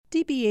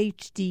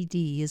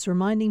CBHDD is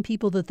reminding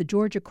people that the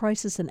Georgia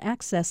Crisis and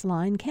Access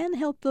Line can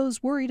help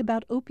those worried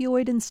about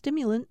opioid and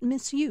stimulant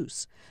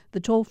misuse. The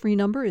toll-free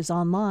number is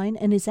online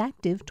and is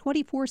active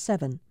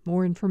 24/7.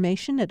 More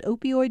information at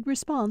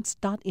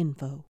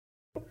opioidresponse.info.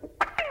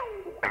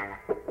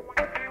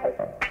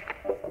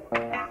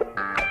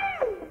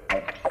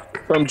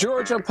 From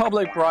Georgia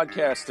Public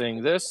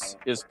Broadcasting, this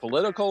is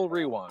Political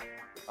Rewind.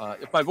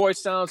 If my voice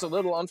sounds a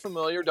little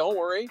unfamiliar, don't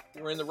worry,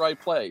 you're in the right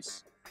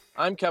place.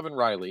 I'm Kevin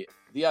Riley,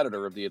 the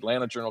editor of the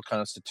Atlanta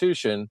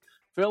Journal-Constitution,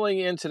 filling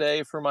in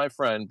today for my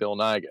friend Bill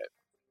Nigut.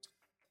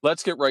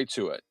 Let's get right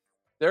to it.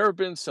 There have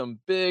been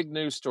some big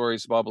news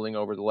stories bubbling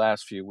over the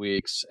last few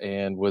weeks,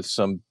 and with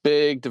some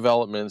big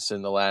developments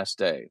in the last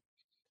day.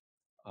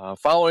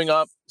 Following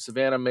up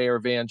Savannah Mayor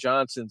Van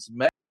Johnson's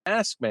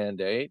mask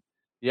mandate,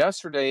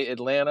 yesterday,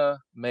 Atlanta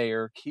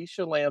Mayor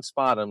Keisha Lance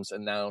Bottoms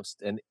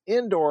announced an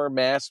indoor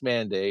mask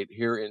mandate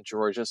here in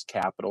Georgia's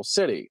capital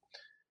city.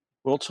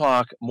 We'll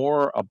talk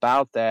more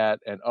about that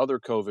and other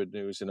COVID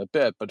news in a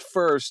bit. But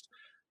first,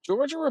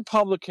 Georgia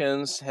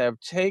Republicans have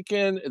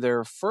taken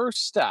their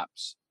first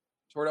steps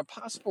toward a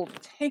possible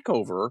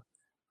takeover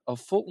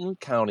of Fulton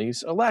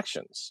County's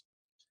elections.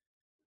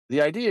 The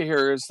idea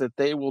here is that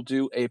they will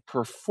do a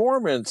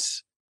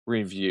performance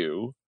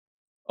review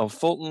of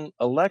Fulton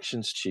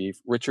elections chief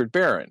Richard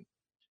Barron.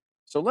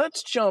 So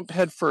let's jump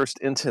headfirst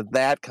into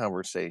that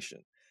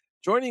conversation.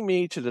 Joining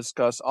me to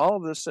discuss all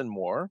of this and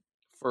more,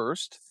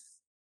 first,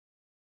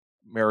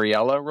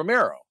 Mariela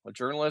Romero, a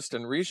journalist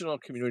and regional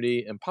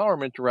community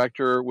empowerment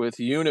director with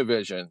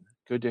Univision.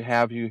 Good to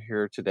have you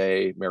here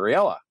today,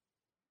 Mariela.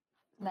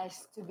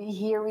 Nice to be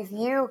here with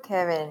you,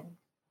 Kevin.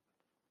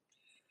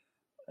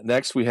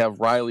 Next, we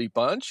have Riley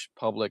Bunch,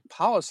 public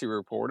policy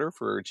reporter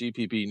for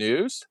GPB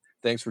News.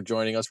 Thanks for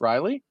joining us,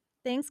 Riley.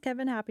 Thanks,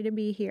 Kevin. Happy to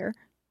be here.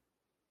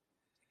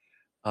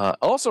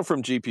 Also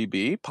from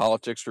GPB,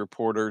 politics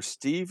reporter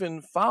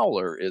Stephen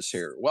Fowler is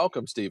here.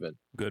 Welcome, Stephen.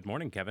 Good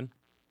morning, Kevin.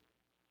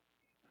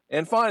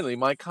 And finally,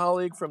 my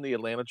colleague from the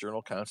Atlanta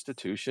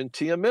Journal-Constitution,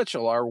 Tia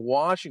Mitchell, our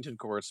Washington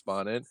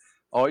correspondent.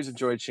 Always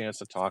enjoy a chance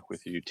to talk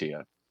with you,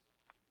 Tia.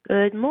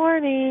 Good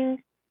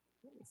morning.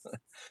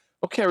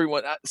 Okay,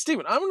 everyone.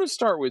 Stephen, I'm going to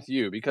start with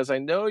you because I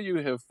know you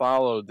have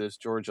followed this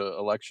Georgia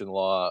election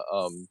law,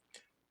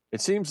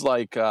 it seems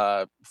like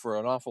for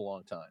an awful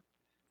long time.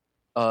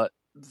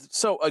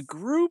 So a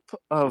group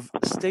of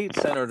state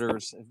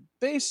senators have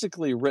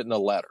basically written a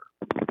letter.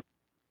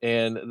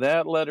 And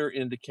that letter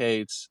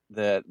indicates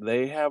that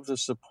they have the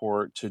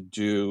support to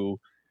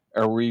do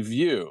a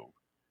review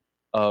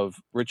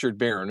of Richard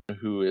Barron,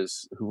 who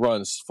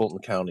runs Fulton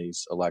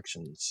County's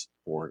elections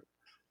board.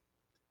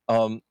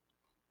 Why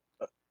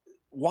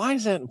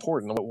is that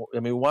important? I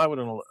mean, why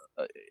would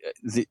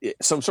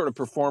some sort of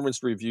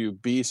performance review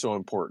be so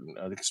important?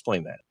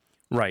 Explain that.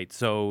 Right.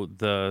 So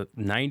the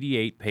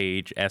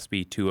 98-page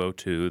SB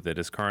 202 that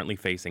is currently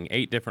facing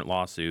 8 different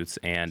lawsuits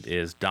and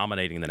is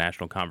dominating the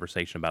national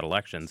conversation about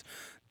elections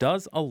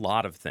does a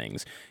lot of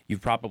things. You've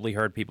probably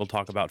heard people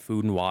talk about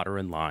food and water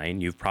in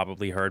line. You've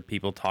probably heard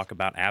people talk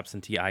about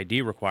absentee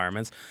ID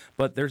requirements.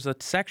 But there's a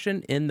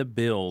section in the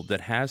bill that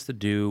has to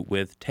do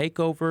with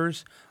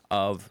takeovers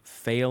of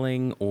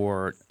failing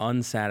or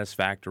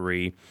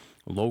unsatisfactory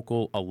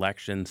local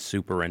election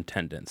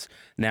superintendents.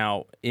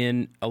 Now,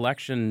 in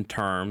election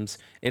terms,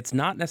 it's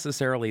not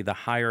necessarily the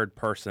hired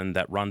person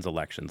that runs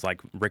elections, like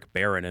Rick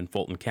Barron in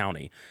Fulton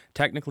County.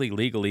 Technically,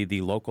 legally,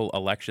 the local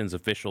elections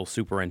official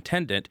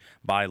superintendent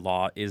by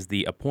law is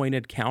the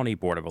appointed county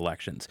board of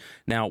elections.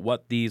 Now,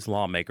 what these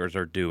lawmakers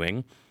are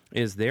doing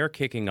is they're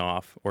kicking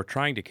off or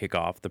trying to kick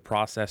off the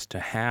process to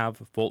have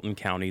Fulton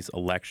County's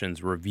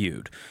elections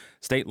reviewed.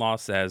 State law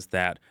says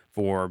that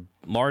for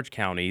large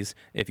counties,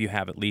 if you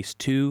have at least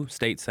 2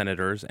 state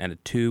senators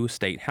and 2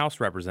 state House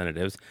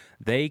representatives,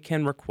 they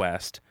can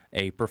request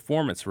a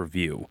performance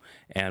review.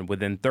 And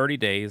within 30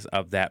 days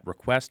of that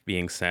request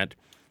being sent,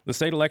 the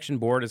state election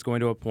board is going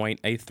to appoint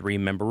a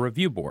 3-member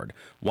review board.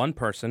 1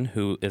 person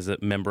who is a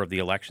member of the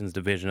elections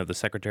division of the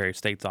Secretary of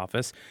State's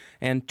office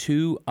and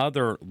 2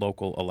 other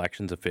local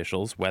elections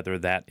officials, whether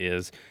that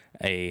is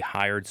a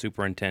hired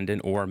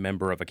superintendent or a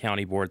member of a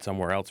county board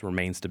somewhere else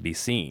remains to be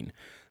seen.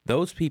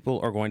 Those people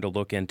are going to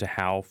look into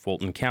how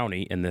Fulton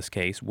County, in this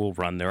case, will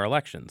run their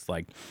elections.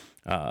 Like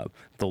the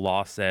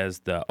law says,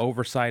 the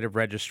oversight of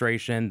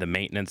registration, the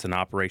maintenance and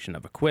operation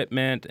of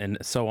equipment, and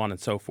so on and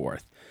so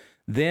forth.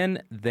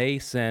 Then they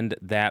send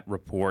that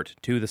report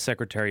to the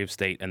Secretary of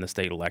State and the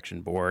State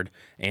Election Board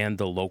and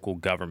the local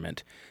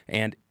government.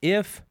 And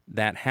if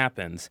that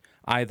happens,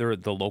 either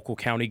the local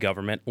county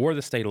government or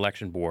the State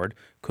Election Board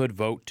could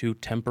vote to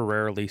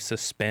temporarily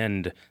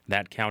suspend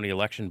that county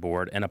election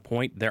board and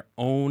appoint their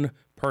own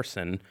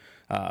person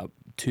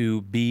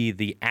to be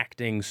the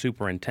acting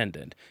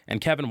superintendent.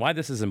 And Kevin, why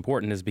this is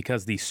important is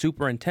because the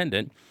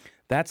superintendent,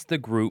 That's the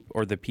group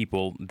or the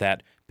people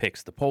that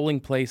picks the polling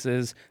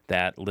places,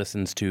 that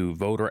listens to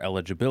voter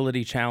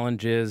eligibility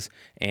challenges,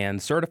 and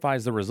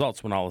certifies the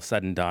results when all is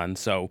said and done.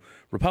 So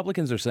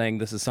Republicans are saying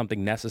this is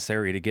something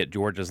necessary to get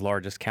Georgia's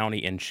largest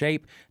county in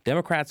shape.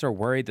 Democrats are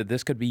worried that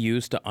this could be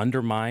used to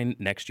undermine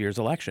next year's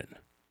election.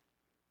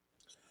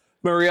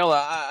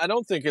 Mariela, I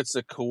don't think it's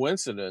a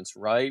coincidence,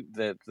 right,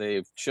 that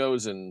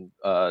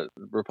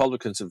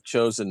Republicans have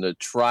chosen to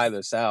try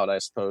this out, I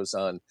suppose,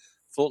 on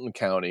Fulton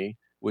County,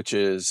 which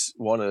is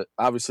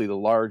obviously the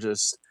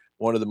largest,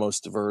 one of the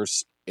most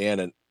diverse,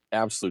 and an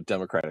absolute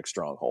Democratic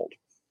stronghold.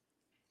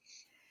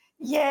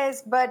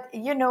 Yes, but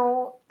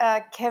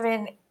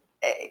Kevin,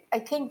 I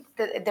think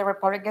the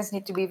Republicans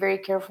need to be very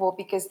careful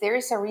because there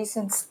is a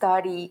recent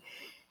study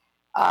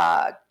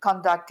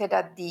conducted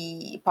at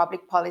the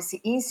Public Policy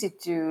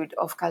Institute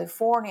of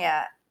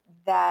California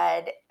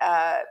that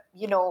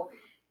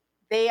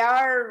they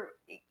are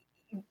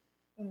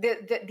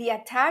the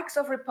attacks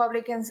of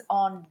Republicans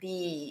on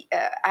the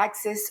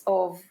access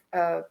of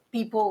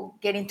people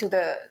getting to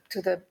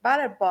the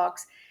ballot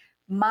box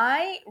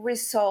might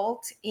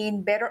result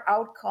in better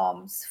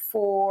outcomes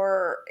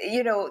for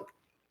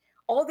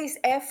all these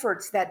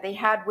efforts that they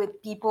had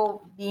with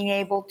people being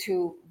able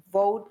to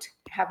vote,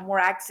 have more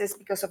access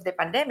because of the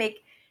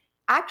pandemic.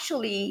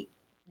 Actually,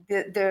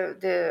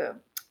 the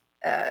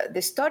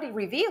study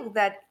revealed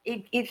that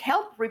it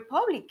helped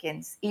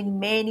Republicans in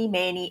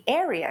many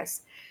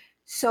areas.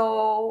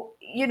 So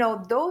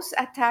those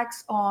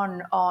attacks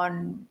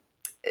on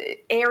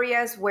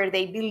areas where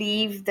they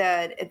believe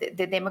that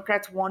the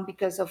Democrats won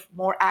because of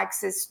more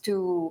access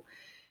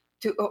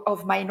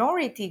of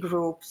minority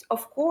groups,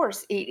 of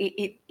course,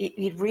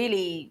 it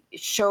really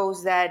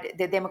shows that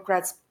the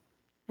Democrats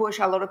push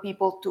a lot of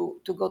people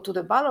to go to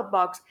the ballot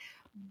box,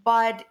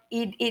 but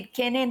it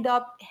can end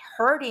up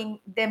hurting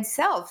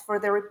themselves for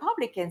the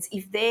Republicans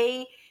if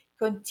they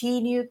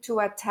continue to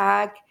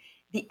attack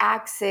the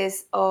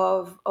access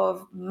of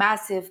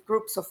massive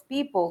groups of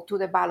people to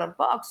the ballot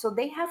box. So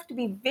they have to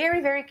be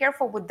very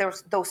careful with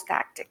those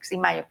tactics,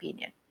 in my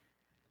opinion.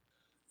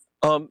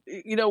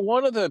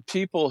 One of the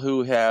people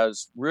who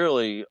has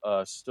really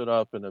stood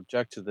up and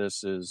object to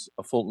this is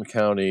a Fulton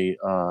County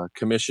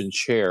Commission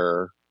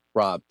Chair,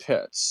 Robb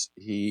Pitts.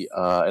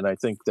 And I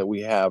think that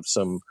we have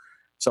some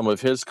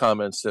of his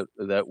comments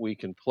that we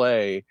can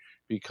play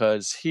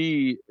because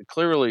he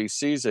clearly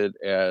sees it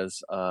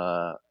as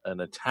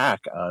an attack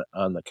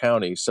on the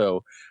county.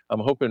 So I'm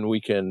hoping we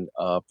can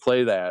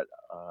play that,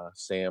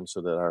 Sam,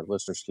 so that our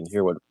listeners can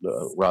hear what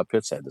Robb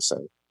Pitts had to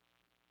say.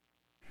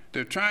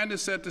 They're trying to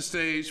set the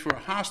stage for a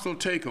hostile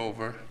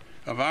takeover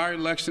of our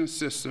election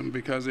system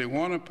because they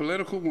want a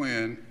political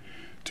win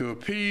to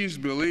appease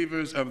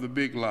believers of the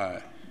big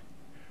lie,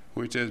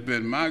 which has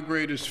been my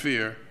greatest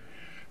fear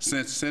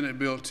since Senate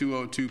Bill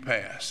 202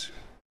 passed.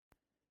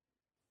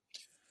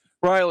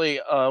 Riley,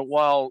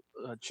 while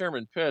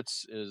Chairman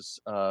Pitts is,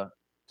 to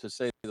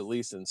say the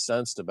least,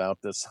 incensed about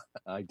this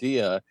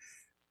idea,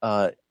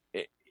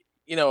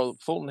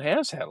 Fulton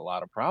has had a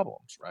lot of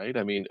problems, right?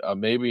 I mean,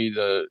 maybe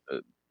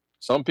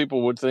some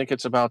people would think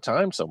it's about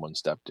time someone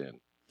stepped in.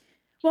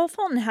 Well,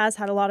 Fulton has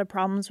had a lot of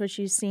problems, which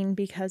you've seen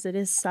because it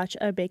is such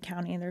a big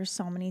county and there's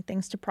so many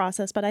things to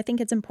process. But I think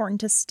it's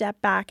important to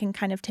step back and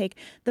kind of take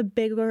the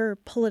bigger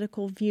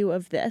political view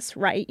of this,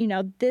 right?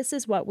 This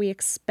is what we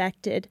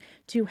expected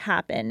to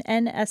happen.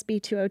 And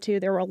SB 202,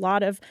 there were a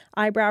lot of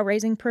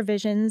eyebrow-raising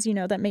provisions,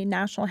 that made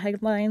national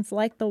headlines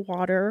like the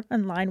water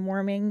and line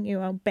warming,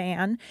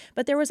 ban.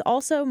 But there was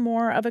also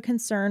more of a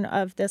concern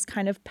of this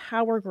kind of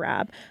power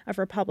grab of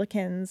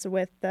Republicans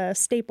with the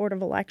State Board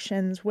of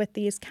Elections, with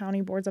these county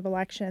boards of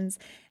elections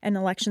and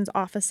elections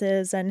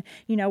offices. And,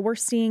 we're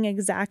seeing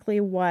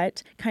exactly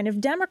what kind of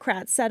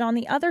Democrats said on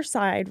the other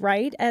side,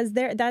 right?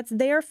 That's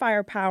their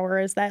firepower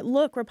is that,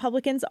 look,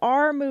 Republicans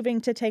are moving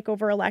to take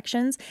over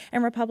elections,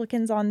 and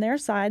Republicans on their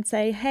side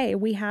say, hey,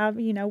 we have,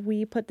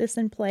 we put this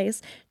in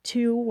place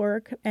to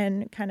work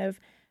and kind of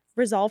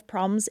resolve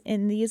problems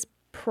in these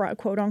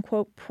quote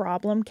unquote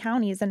problem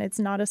counties. And it's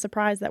not a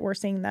surprise that we're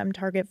seeing them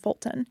target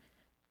Fulton.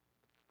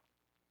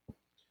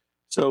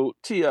 So,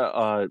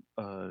 Tia,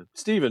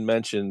 Stephen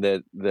mentioned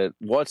that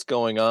what's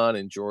going on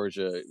in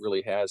Georgia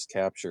really has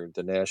captured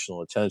the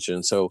national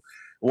attention. So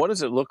what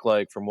does it look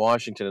like from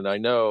Washington? And I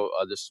know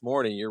this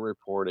morning you're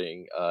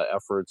reporting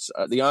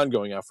the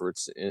ongoing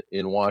efforts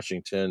in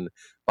Washington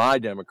by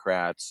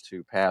Democrats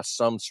to pass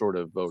some sort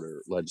of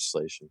voter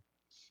legislation.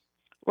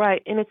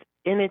 Right, and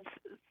it's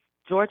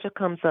Georgia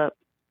comes up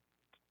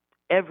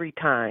every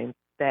time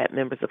that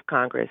members of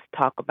Congress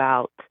talk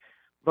about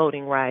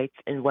voting rights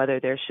and whether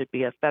there should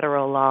be a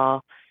federal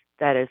law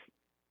that is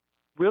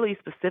really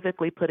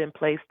specifically put in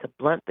place to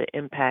blunt the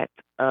impact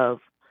of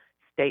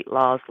state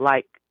laws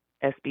like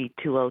SB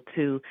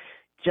 202.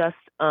 Just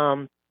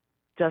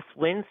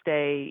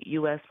Wednesday,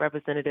 U.S.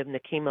 Representative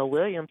Nikema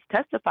Williams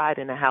testified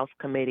in a House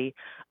committee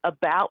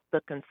about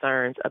the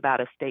concerns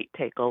about a state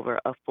takeover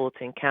of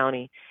Fulton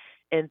County.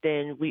 And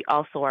then we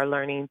also are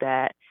learning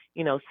that,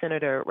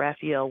 Senator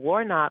Raphael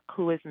Warnock,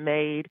 who has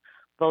made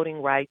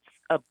voting rights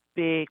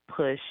big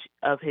push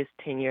of his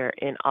tenure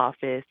in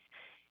office,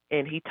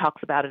 and he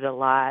talks about it a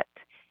lot.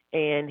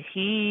 And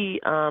he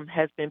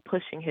has been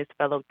pushing his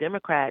fellow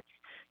Democrats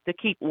to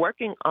keep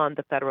working on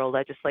the federal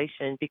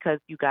legislation, because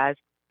you guys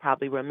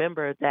probably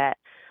remember that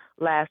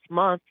last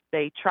month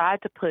they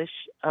tried to push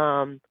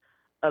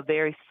a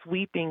very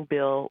sweeping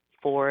bill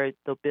for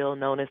the bill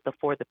known as the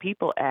For the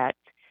People Act,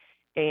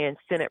 and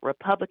Senate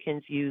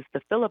Republicans used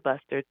the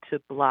filibuster to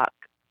block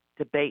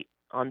debate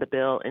on the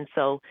bill. And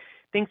so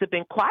things have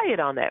been quiet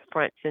on that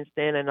front since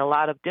then, and a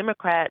lot of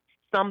Democrats,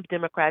 some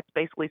Democrats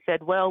basically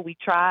said, well, we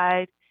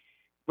tried.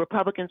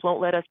 Republicans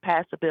won't let us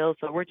pass a bill,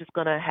 so we're just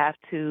going to have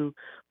to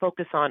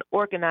focus on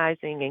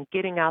organizing and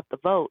getting out the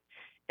vote.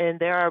 And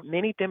there are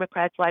many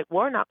Democrats like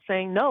Warnock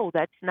saying, no,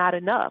 that's not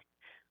enough,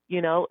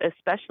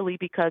 especially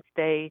because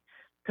they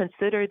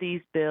consider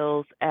these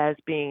bills as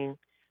being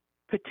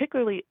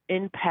particularly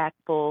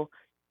impactful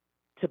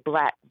to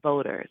Black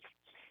voters.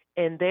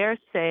 And they're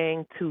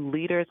saying to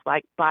leaders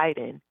like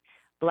Biden,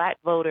 Black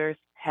voters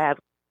have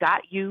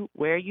got you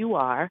where you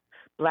are.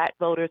 Black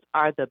voters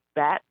are the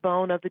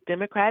backbone of the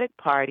Democratic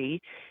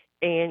Party,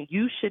 and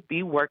you should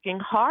be working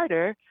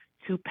harder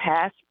to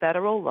pass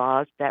federal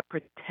laws that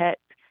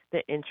protect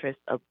the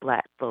interests of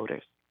Black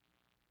voters.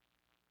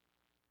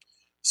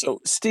 So,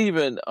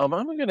 Stephen, I'm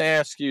going to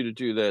ask you to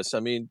do this. I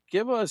mean,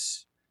 give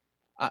us,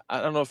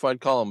 I don't know if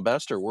I'd call them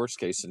best or worst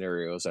case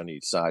scenarios on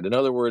each side. In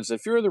other words,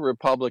 if you're the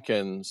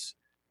Republicans,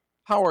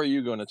 how are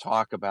you going to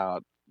talk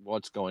about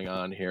what's going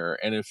on here?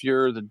 And if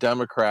you're the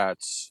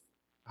Democrats,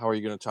 how are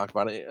you going to talk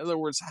about it? In other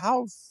words,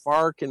 how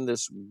far can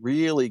this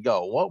really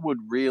go? What would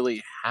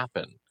really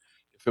happen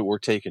if it were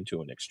taken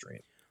to an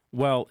extreme?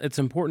 Well, it's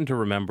important to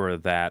remember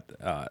that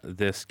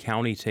this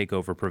county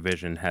takeover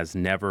provision has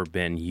never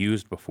been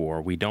used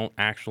before. We don't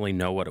actually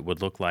know what it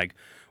would look like.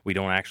 We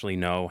don't actually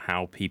know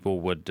how people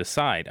would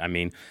decide. I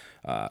mean,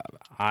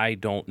 I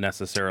don't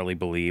necessarily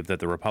believe that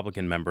the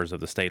Republican members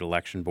of the state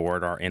election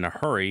board are in a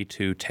hurry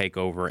to take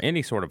over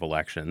any sort of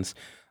elections.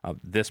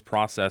 This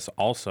process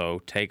also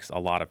takes a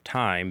lot of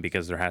time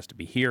because there has to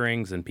be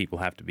hearings and people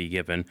have to be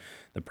given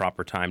the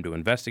proper time to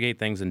investigate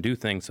things and do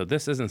things. So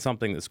this isn't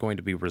something that's going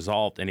to be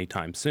resolved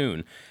anytime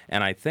soon.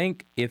 And I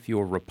think if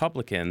you're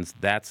Republicans,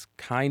 that's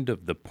kind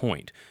of the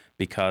point,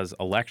 because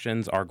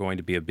elections are going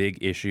to be a big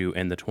issue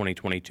in the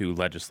 2022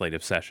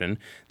 legislative session.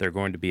 They're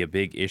going to be a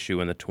big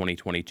issue in the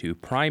 2022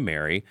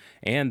 primary,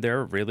 and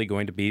they're really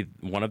going to be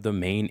one of the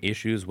main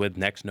issues with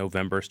next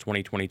November's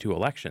 2022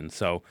 election.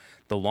 So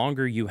the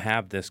longer you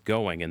have this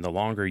going and the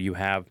longer you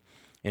have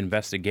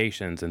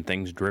investigations and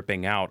things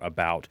dripping out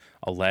about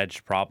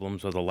alleged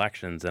problems with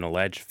elections and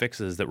alleged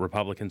fixes that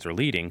Republicans are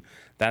leading,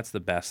 that's the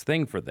best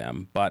thing for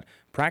them. But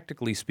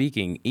practically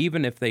speaking,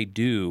 even if they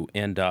do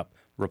end up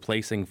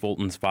replacing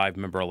Fulton's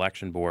 5-member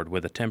election board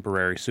with a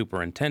temporary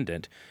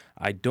superintendent,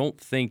 I don't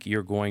think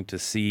you're going to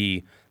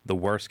see the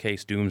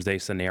worst-case doomsday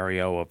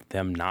scenario of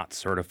them not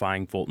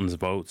certifying Fulton's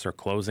votes or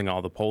closing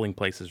all the polling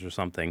places or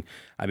something.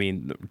 I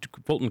mean,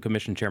 Fulton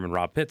Commission Chairman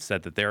Robb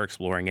said that they're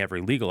exploring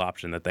every legal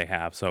option that they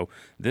have. So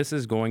this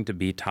is going to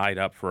be tied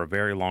up for a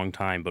very long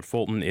time, but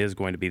Fulton is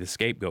going to be the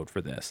scapegoat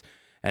for this.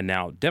 And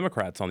now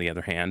Democrats, on the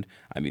other hand,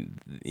 I mean,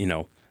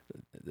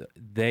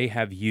 they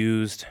have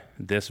used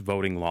this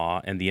voting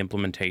law and the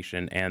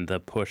implementation and the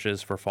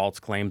pushes for false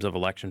claims of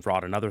election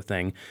fraud and other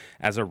thing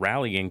as a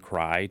rallying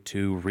cry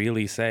to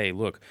really say,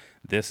 look,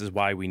 this is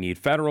why we need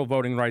federal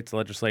voting rights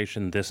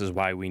legislation. This is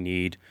why we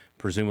need,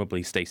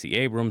 presumably, Stacey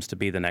Abrams to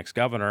be the next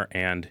governor.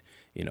 And,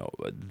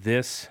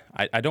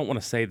 I don't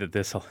want to say that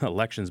this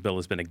elections bill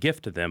has been a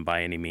gift to them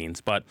by any means,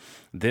 but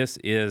this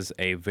is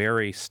a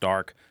very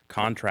stark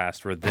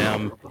contrast for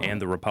them and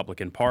the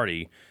Republican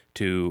Party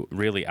to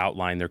really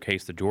outline their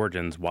case to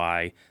Georgians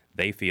why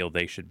they feel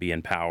they should be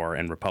in power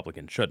and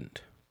Republicans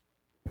shouldn't.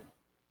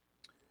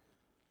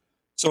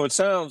 So it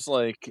sounds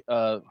like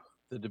the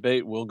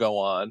debate will go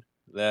on,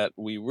 that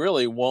we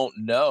really won't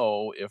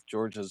know if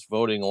Georgia's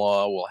voting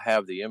law will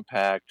have the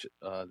impact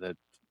that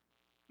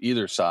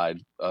either side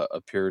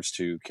appears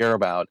to care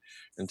about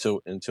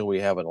until we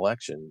have an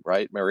election,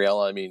 right,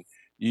 Mariela? I mean,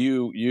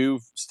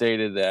 you've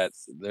stated that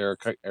there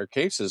are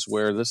cases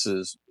where this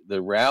is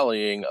the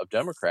rallying of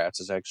Democrats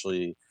has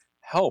actually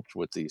helped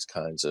with these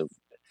kinds of,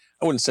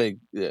 I wouldn't say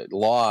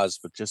laws,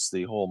 but just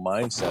the whole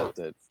mindset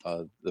that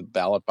the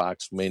ballot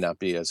box may not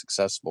be as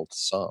accessible to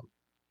some.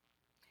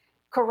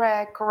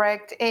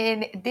 Correct.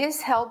 And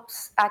this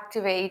helps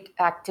activate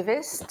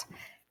activists.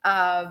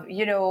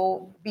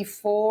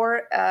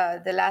 Before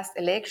the last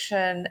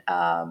election,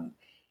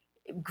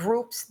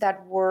 groups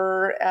that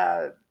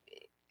were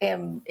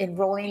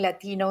enrolling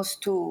Latinos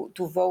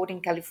to vote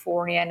in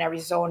California and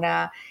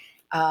Arizona,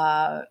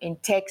 in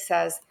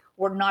Texas,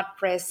 were not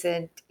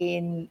present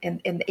in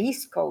the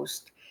East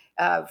Coast.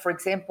 For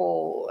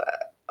example,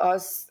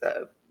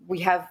 we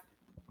have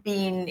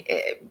been,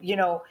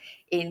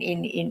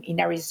 in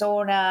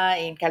Arizona,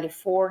 in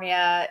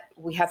California,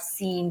 we have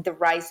seen the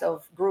rise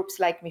of groups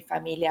like Mi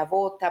Familia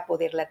Vota,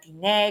 Poder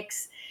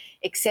Latinx,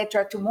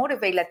 etc., to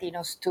motivate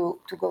Latinos to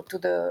go to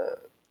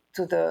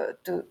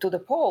the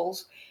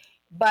polls.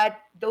 But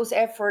those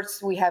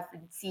efforts we have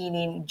seen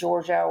in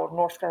Georgia or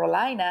North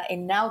Carolina,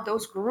 and now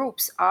those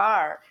groups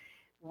are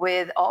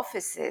with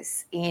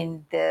offices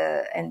in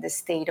the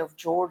state of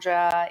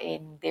Georgia,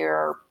 in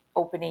their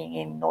opening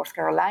in North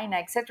Carolina,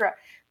 etc.,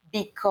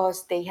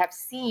 because they have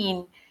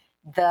seen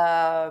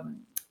the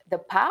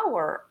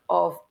power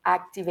of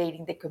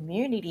activating the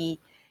community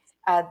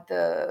at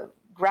the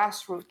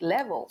grassroots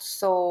level.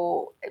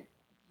 So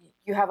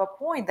you have a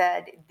point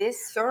that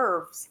this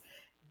serves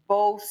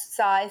both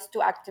sides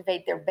to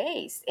activate their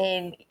base,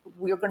 and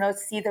we're going to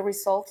see the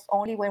results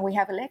only when we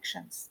have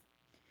elections.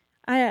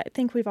 I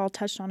think we've all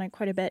touched on it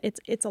quite a bit.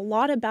 It's a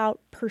lot about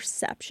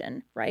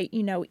perception, right?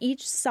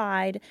 Each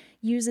side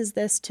uses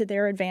this to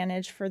their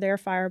advantage for their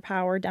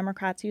firepower.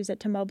 Democrats use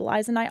it to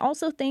mobilize. And I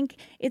also think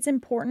it's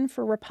important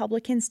for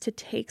Republicans to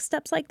take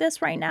steps like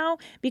this right now,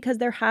 because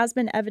there has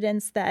been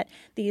evidence that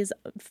these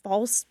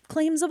false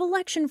claims of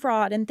election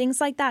fraud and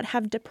things like that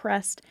have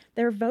depressed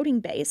their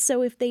voting base.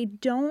 So if they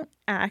don't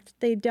act,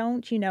 they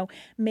don't,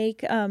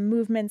 make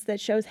movements that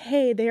shows,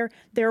 hey,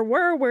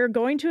 we're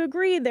going to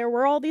agree, there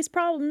were all these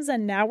problems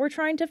and now we're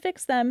trying to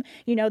fix them,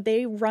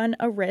 they run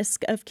a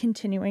risk of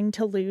continuing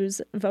to lose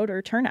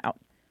voter turnout.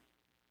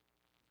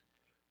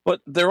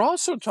 But they're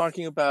also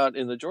talking about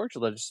in the Georgia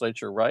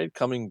legislature, right,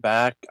 coming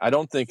back, I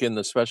don't think in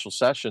the special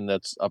session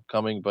that's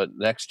upcoming, but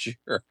next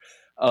year,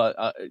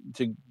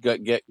 to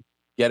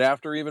get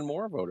after even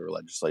more voter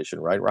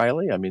legislation, right,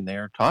 Riley? I mean,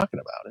 they're talking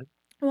about it.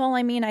 Well,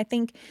 I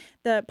think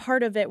the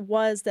part of it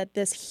was that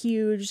this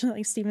huge,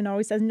 like Stephen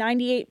always says,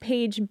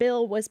 98-page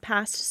bill was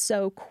passed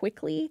so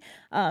quickly,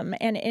 and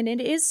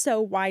it is so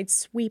wide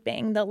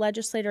sweeping. The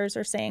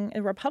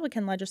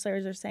Republican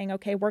legislators are saying,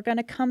 okay, we're going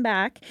to come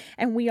back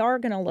and we are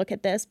going to look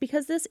at this,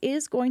 because this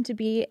is going to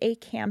be a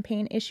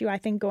campaign issue, I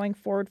think, going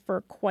forward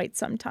for quite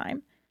some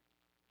time.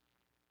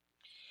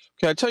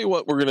 Okay, I tell you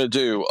what we're going to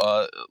do.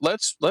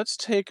 Let's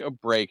take a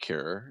break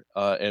here,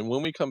 and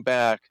when we come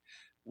back,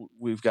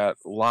 we've got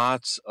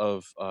lots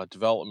of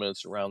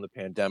developments around the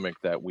pandemic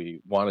that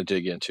we want to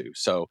dig into.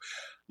 So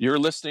you're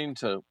listening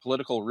to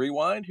Political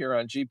Rewind here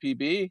on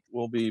GPB.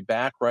 We'll be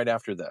back right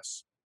after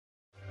this.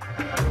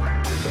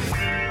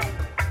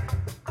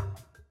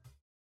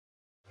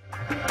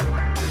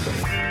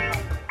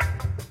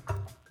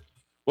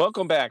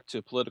 Welcome back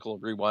to Political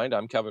Rewind.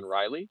 I'm Kevin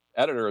Riley,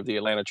 editor of the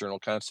Atlanta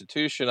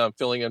Journal-Constitution. I'm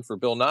filling in for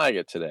Bill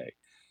Nighat today.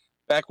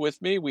 Back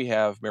with me, we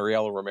have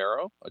Mariela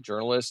Romero, a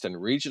journalist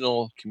and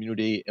regional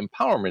community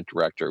empowerment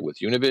director with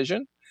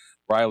Univision,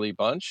 Riley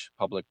Bunch,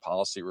 public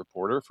policy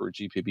reporter for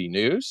GPB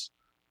News,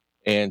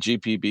 and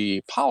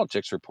GPB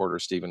politics reporter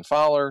Stephen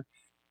Fowler,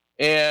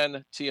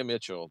 and Tia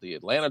Mitchell, the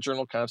Atlanta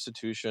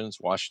Journal-Constitution's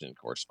Washington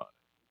correspondent.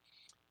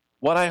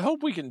 What I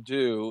hope we can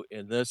do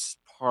in this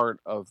part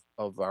of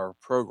our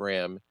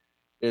program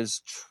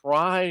is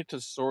try to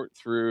sort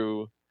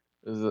through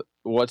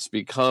what's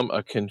become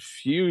a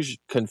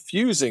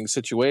confusing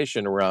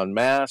situation around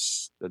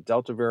masks, the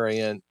Delta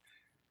variant,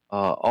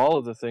 all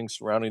of the things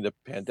surrounding the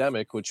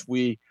pandemic, which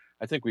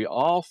I think we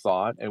all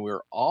thought and we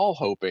were all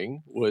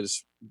hoping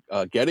was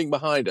getting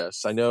behind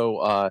us. I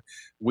know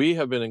we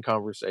have been in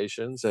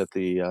conversations at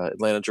the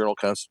Atlanta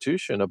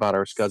Journal-Constitution about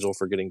our schedule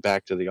for getting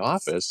back to the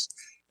office,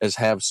 as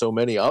have so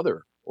many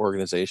other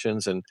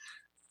organizations, and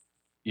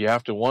you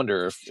have to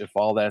wonder if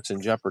all that's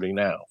in jeopardy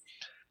now.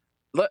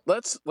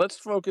 Let's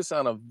focus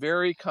on a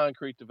very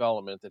concrete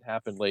development that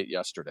happened late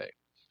yesterday.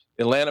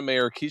 Atlanta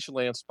Mayor Keisha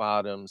Lance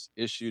Bottoms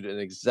issued an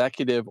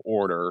executive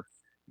order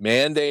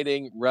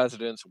mandating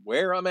residents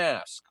wear a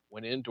mask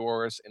when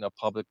indoors in a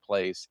public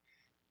place,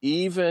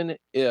 even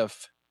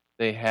if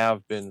they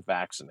have been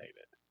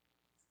vaccinated.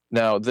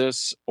 Now,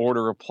 this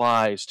order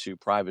applies to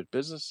private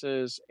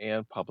businesses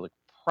and public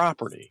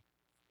property,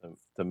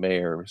 the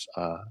mayor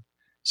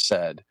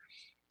said.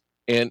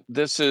 And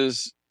this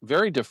is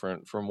very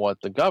different from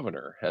what the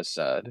governor has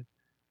said,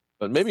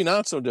 but maybe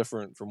not so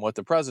different from what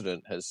the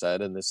president has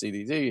said and the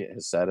CDC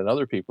has said and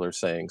other people are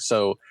saying.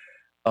 So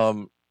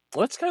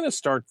let's kind of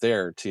start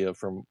there, Tia,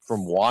 from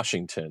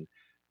Washington.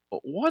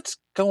 What's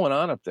going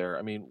on up there?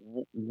 I mean,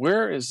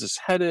 where is this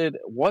headed?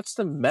 What's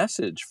the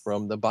message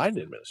from the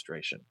Biden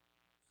administration?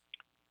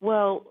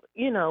 Well,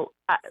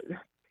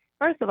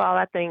 first of all,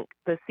 I think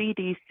the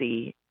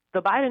CDC,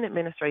 the Biden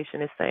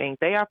administration is saying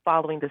they are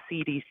following the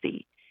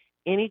CDC.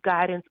 Any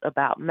guidance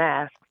about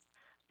masks,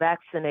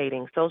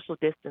 vaccinating, social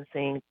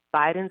distancing,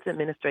 Biden's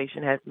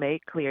administration has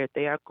made clear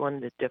they are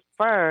going to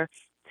defer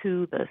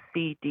to the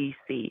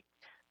CDC.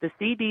 The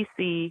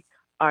CDC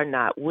are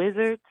not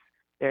wizards.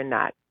 They're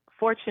not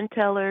fortune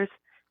tellers.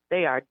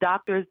 They are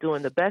doctors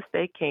doing the best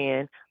they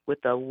can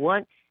with a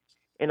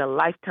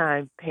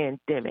once-in-a-lifetime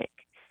pandemic.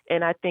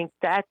 And I think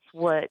that's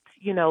what,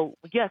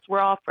 yes, we're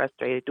all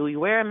frustrated. Do we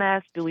wear a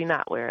mask? Do we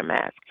not wear a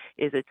mask?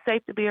 Is it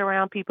safe to be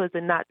around people? Is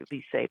it not to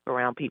be safe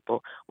around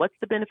people? What's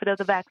the benefit of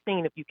the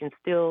vaccine if you can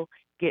still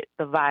get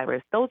the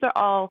virus? Those are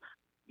all,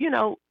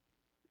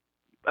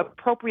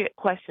 appropriate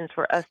questions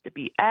for us to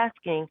be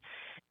asking.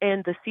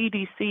 And the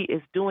CDC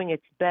is doing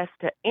its best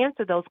to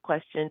answer those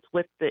questions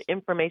with the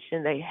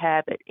information they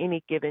have at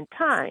any given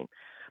time.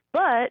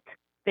 But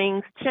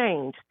things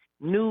change,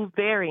 new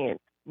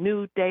variants,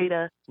 new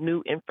data,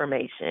 new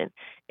information.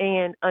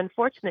 And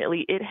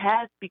unfortunately, it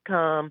has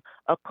become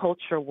a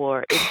culture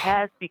war. It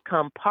has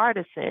become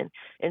partisan.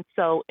 And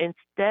so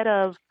instead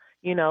of,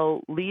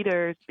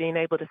 leaders being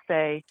able to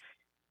say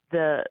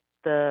the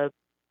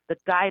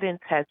guidance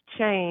has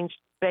changed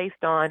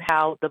based on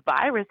how the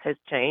virus has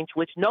changed,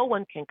 which no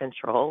one can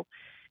control,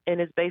 and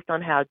is based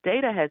on how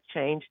data has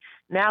changed,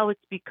 now it's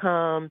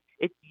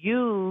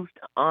used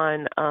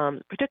on,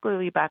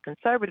 particularly by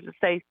conservatives, to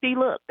say, see,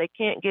 look, they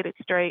can't get it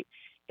straight,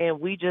 and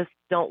we just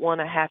don't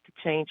want to have to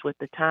change with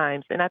the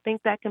times. And I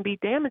think that can be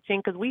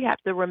damaging because we have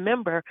to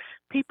remember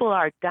people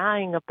are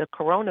dying of the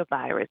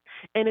coronavirus,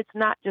 and it's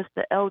not just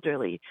the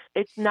elderly.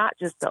 It's not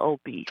just the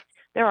obese.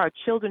 There are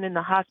children in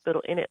the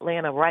hospital in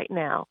Atlanta right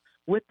now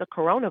with the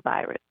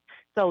coronavirus.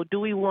 So do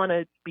we want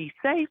to be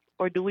safe,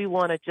 or do we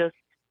want to just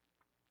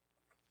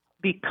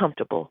be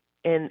comfortable?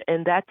 And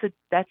that's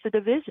a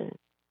division.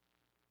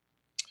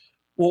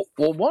 Well,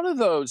 one of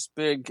those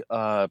big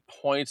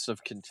points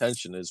of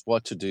contention is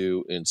what to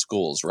do in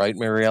schools, right,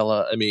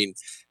 Mariela? I mean,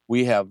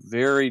 we're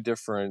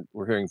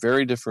hearing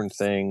very different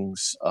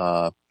things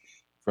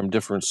from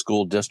different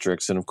school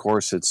districts. And of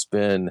course, it's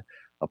been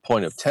a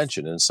point of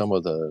tension in some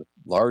of the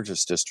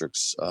largest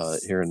districts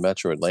here in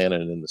Metro Atlanta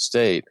and in the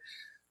state.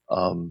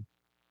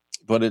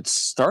 But it's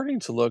starting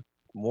to look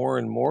more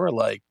and more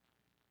like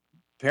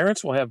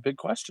parents will have big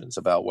questions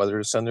about whether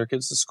to send their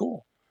kids to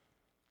school.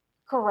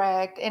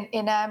 Correct.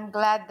 And I'm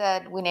glad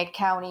that Gwinnett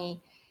County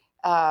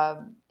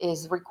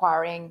is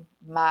requiring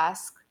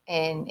masks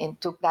and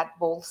took that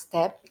bold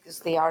step because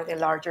they are the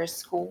largest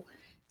school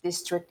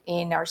district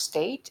in our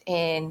state.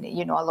 And,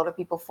 a lot of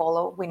people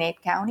follow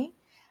Gwinnett County.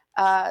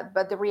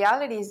 But the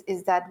reality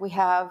is that we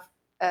have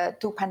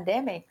two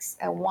pandemics,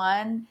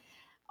 one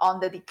on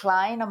the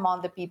decline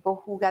among the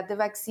people who got the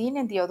vaccine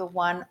and the other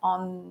one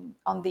on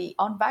the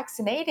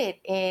unvaccinated.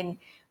 And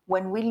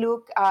when we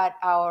look at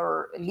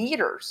our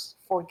leaders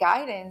for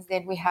guidance,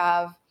 then we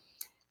have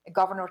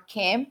Governor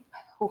Kemp,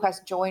 who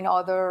has joined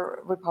other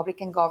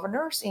Republican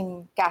governors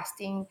in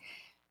casting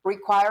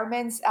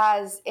requirements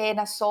as an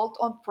assault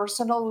on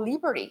personal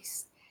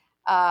liberties.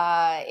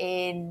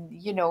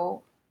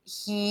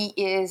 He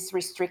is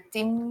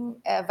restricting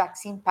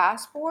vaccine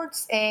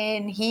passports,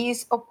 and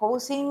he's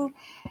opposing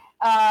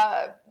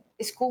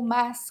school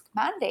mask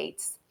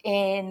mandates.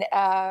 And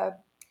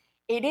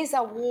it is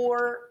a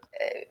war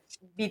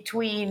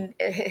between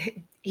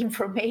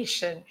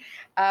information.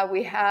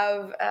 We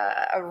have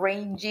a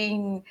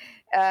ranging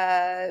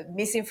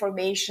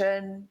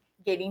misinformation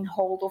getting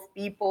hold of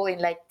people. And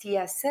like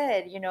Tia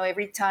said,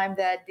 every time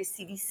that the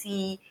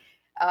CDC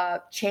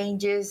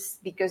changes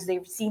because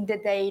they've seen the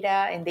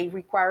data and they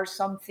require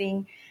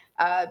something,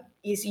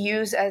 is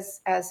used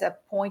as a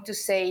point to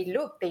say,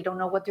 look, they don't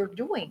know what they're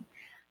doing.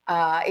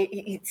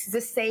 It's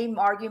the same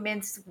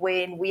arguments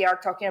when we are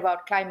talking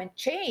about climate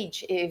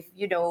change. If,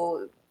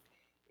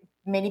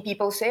 many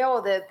people say, oh,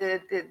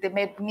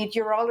 the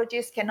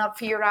meteorologists cannot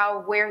figure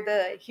out where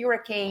the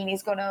hurricane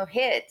is going to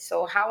hit.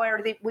 So how are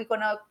we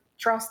going to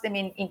trust them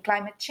in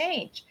climate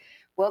change?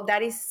 Well,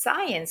 that is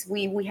science.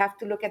 We have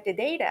to look at the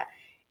data.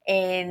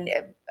 And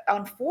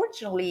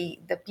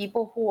unfortunately, the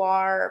people who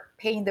are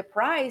paying the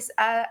price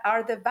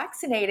are the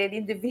vaccinated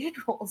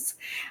individuals,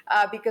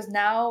 because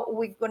now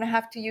we're going to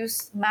have to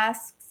use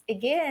masks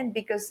again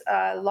because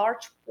a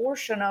large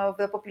portion of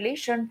the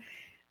population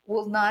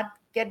will not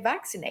get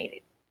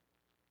vaccinated.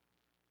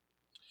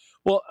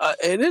 Well,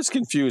 it is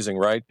confusing,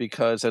 right?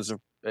 Because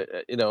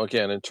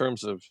again, in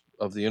terms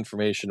of the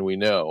information we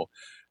know,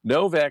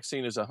 no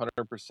vaccine is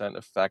 100%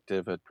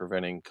 effective at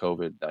preventing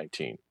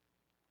COVID-19.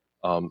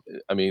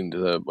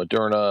 The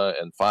Moderna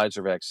and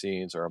Pfizer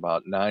vaccines are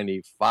about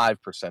 95%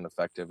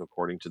 effective,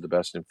 according to the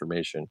best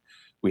information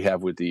we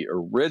have with the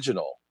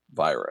original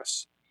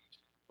virus.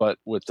 But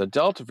with the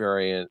Delta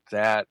variant,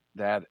 that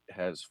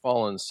has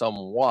fallen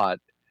somewhat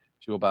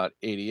to about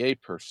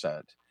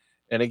 88%.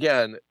 And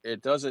again,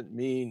 it doesn't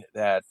mean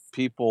that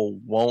people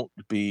won't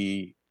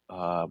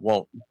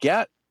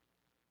get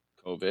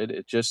COVID.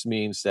 It just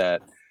means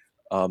that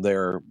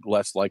they're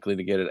less likely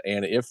to get it,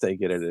 and if they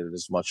get it, it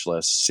is much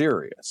less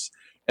serious.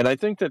 And I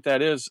think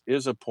that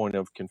is a point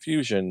of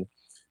confusion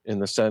in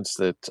the sense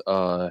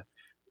that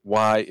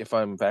why, if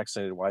I'm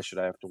vaccinated, why should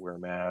I have to wear a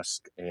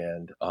mask?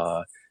 And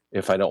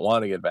if I don't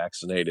want to get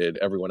vaccinated,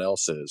 everyone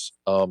else is.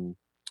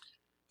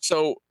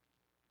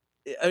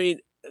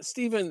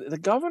 Stephen, the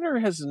governor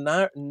has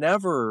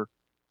never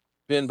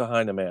been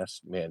behind a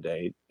mask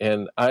mandate,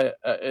 and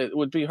it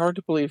would be hard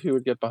to believe he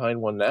would get behind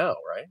one now,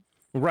 right?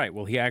 Right.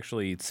 Well, he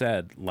actually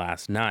said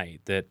last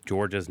night that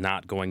Georgia's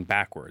not going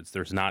backwards.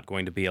 There's not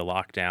going to be a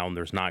lockdown.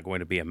 There's not going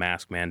to be a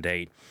mask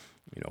mandate.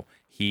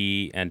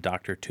 He and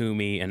Dr.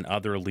 Toomey and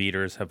other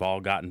leaders have all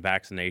gotten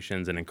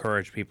vaccinations and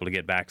encouraged people to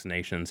get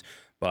vaccinations,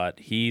 but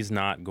he's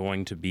not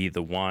going to be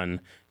the one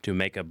to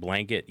make a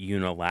blanket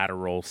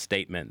unilateral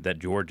statement that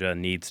Georgia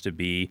needs to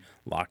be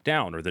locked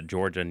down or that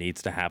Georgia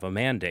needs to have a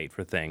mandate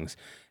for things.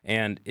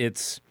 And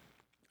it's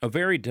a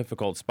very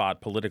difficult spot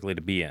politically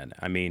to be in.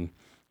 I mean,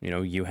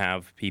 You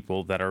have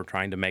people that are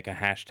trying to make a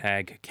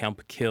hashtag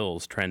Kemp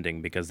kills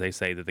trending because they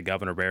say that the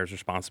governor bears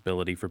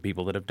responsibility for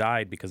people that have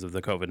died because of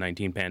the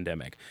COVID-19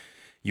 pandemic.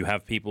 You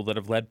have people that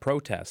have led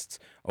protests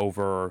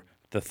over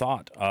the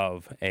thought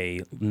of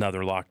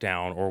another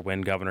lockdown or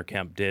when Governor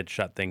Kemp did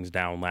shut things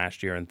down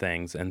last year and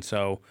things. And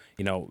so,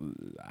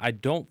 I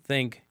don't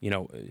think,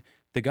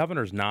 the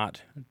governor's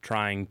not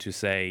trying to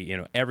say,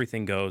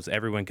 everything goes,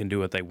 everyone can do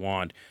what they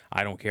want.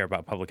 I don't care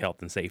about public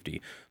health and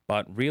safety.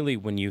 But really,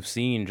 when you've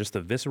seen just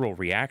the visceral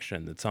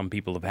reaction that some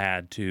people have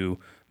had to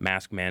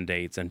mask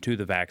mandates and to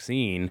the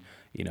vaccine,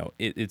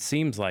 it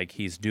seems like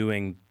he's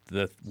doing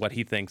what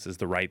he thinks is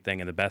the right thing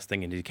and the best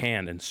thing he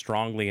can, and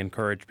strongly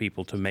encourage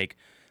people to make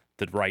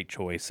the right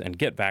choice and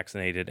get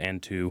vaccinated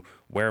and to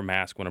wear a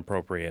mask when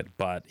appropriate.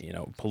 But,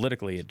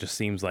 politically, it just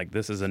seems like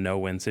this is a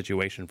no-win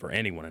situation for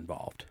anyone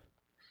involved.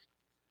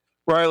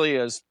 Riley,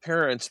 as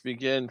parents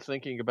begin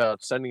thinking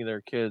about sending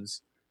their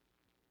kids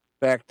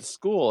back to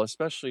school,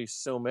 especially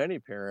so many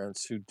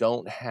parents who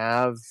don't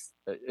have,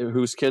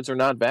 whose kids are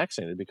not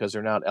vaccinated because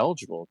they're not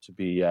eligible to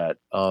be yet,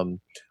 all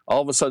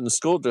of a sudden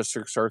school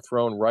districts are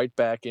thrown right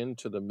back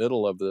into the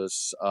middle of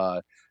this,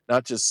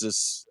 not just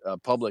this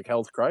public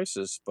health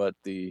crisis, but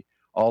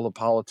all the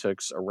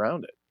politics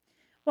around it.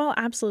 Well,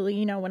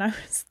 absolutely. When I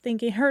was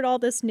heard all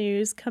this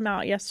news come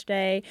out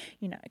yesterday,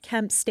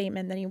 Kemp's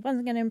statement that he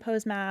wasn't going to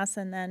impose masks,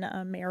 and then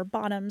Mayor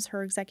Bottoms,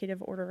 her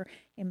executive order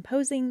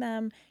imposing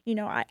them,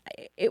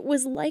 it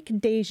was like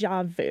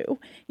deja vu.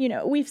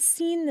 We've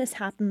seen this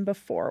happen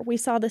before. We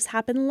saw this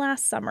happen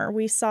last summer.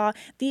 We saw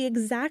the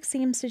exact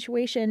same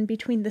situation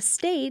between the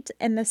state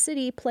and the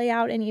city play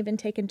out and even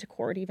taken to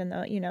court, even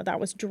though, that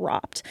was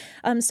dropped.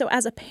 So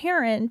as a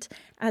parent,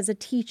 as a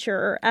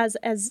teacher, as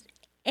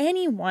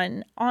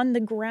anyone on the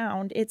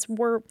ground,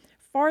 we're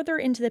farther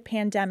into the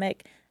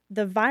pandemic.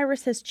 The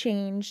virus has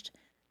changed,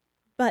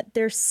 but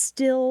there's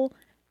still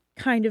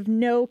kind of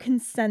no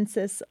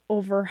consensus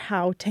over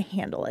how to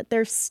handle it.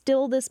 There's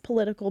still this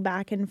political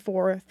back and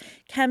forth.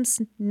 Kemp's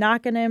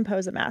not going to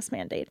impose a mask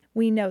mandate.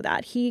 We know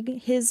that.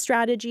 His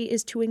strategy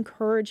is to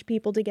encourage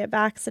people to get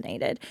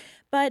vaccinated.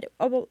 But,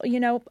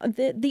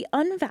 the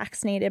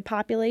unvaccinated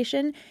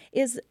population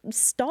is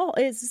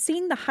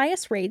seeing the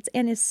highest rates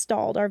and is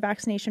stalled. Our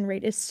vaccination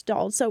rate is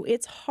stalled. So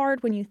it's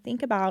hard when you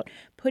think about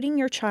putting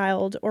your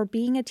child or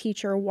being a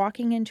teacher,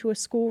 walking into a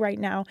school right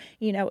now.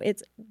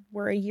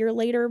 We're a year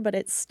later, but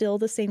it's still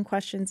the same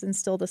questions and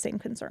still the same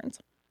concerns.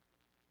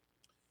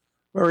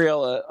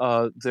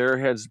 Mariela, there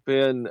has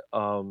been,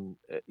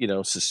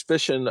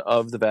 suspicion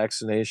of the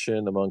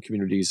vaccination among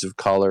communities of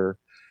color.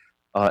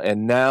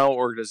 And now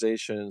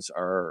organizations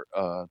are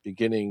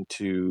beginning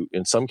to,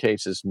 in some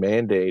cases,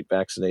 mandate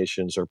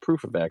vaccinations or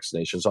proof of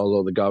vaccinations,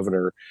 although the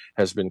governor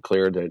has been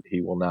clear that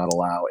he will not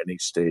allow any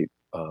state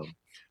of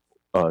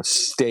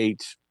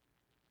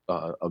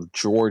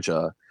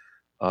Georgia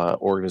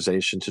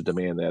organization to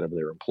demand that of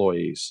their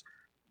employees.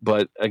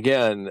 But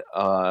again,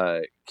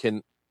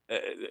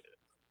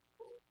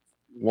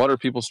 what are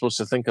people supposed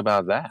to think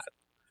about that?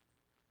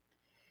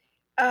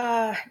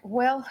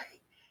 Well,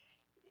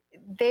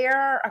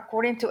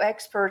 according to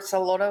experts,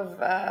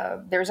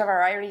 there's a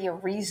variety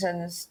of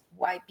reasons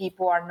why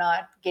people are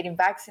not getting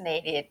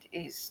vaccinated.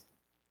 Is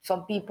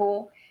some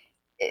people,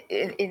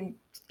 in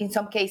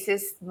some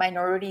cases,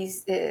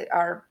 minorities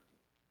are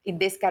in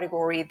this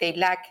category. They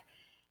lack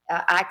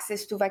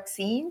access to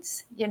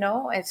vaccines,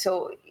 and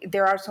so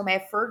there are some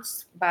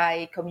efforts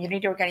by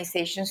community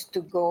organizations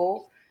to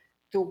go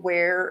to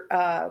where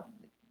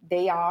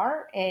they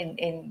are and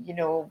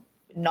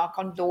knock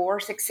on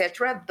doors,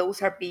 etc.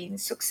 Those are being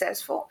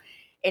successful,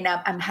 and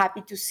I'm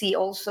happy to see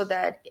also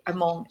that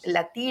among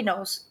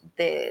Latinos,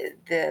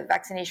 the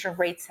vaccination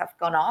rates have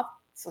gone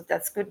up. So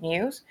that's good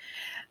news.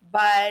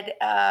 But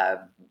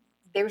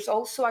there's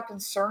also a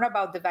concern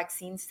about the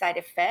vaccine side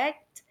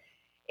effect,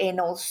 and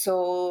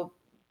also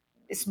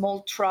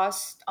small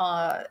trust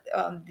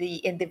in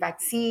the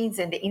vaccines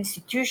and the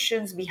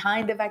institutions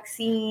behind the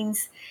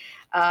vaccines.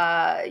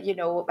 A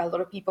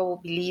lot of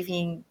people believe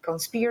in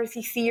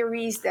conspiracy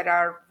theories that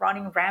are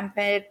running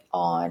rampant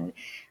on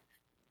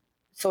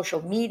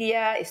social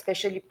media,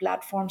 especially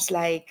platforms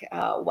like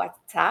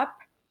WhatsApp,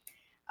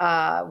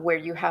 where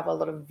you have a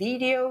lot of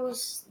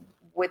videos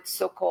with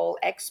so-called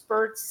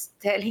experts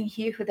telling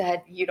you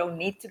that you don't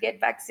need to get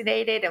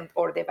vaccinated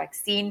or the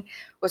vaccine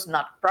was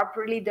not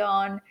properly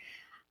done.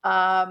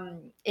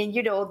 And,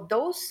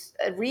 those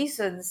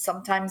reasons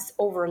sometimes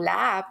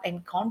overlap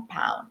and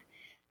compound.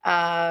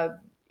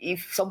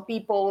 If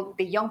the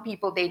young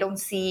people, they don't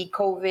see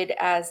COVID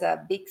as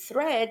a big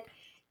threat,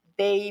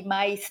 they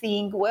might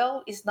think,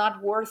 well, it's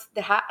not worth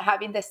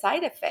having the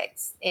side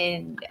effects.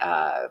 And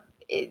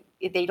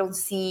they don't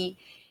see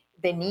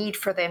the need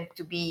for them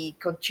to be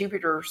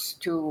contributors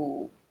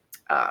to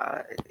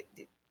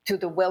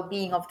the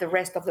well-being of the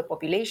rest of the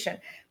population.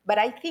 But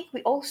I think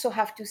we also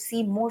have to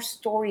see more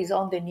stories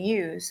on the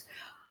news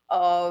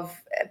of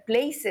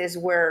places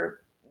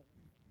where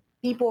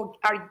people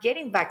are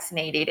getting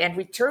vaccinated and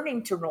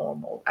returning to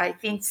normal. I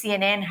think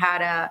CNN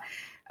had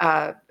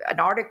an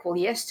article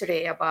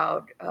yesterday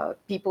about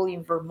people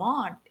in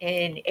Vermont,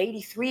 and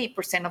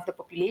 83% of the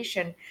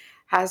population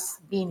has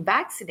been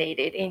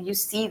vaccinated, and you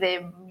see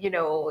them,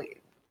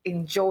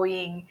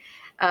 enjoying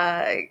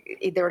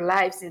their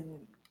lives and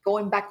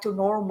going back to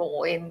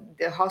normal, and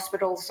the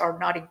hospitals are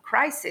not in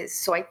crisis.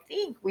 So I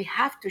think we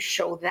have to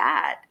show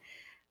that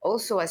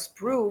also as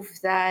proof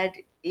that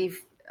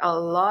if a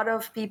lot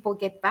of people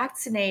get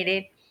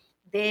vaccinated,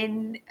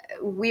 then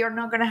we are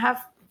not going to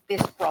have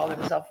these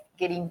problems of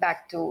getting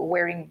back to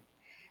wearing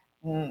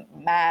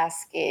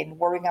masks and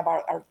worrying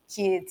about our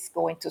kids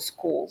going to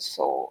school.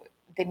 So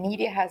the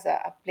media has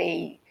a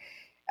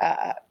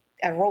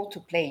role to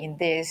play in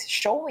this,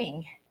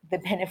 showing the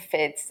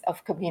benefits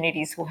of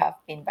communities who have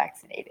been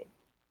vaccinated.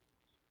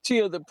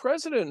 Tia, the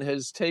president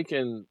has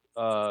taken,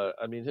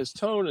 his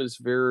tone is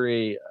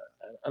very,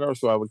 I don't know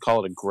if I would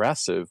call it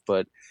aggressive,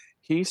 but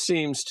he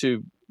seems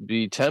to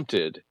be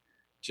tempted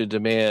to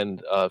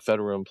demand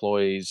federal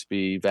employees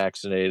be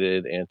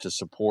vaccinated and to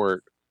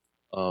support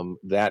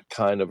that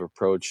kind of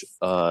approach,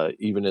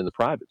 even in the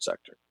private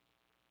sector.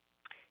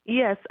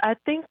 Yes, I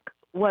think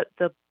what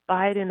the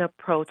Biden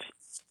approach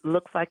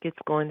looks like it's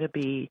going to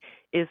be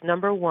is,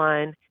 number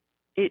one,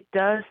 it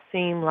does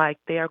seem like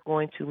they are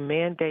going to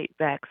mandate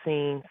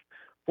vaccines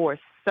for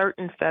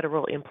certain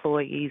federal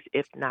employees,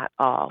 if not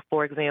all.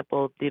 For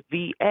example, the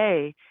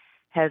VA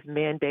has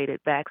mandated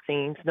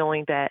vaccines,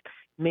 knowing that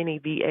many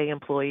VA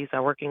employees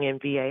are working in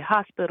VA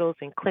hospitals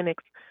and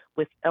clinics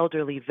with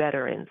elderly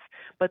veterans.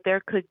 But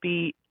there could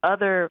be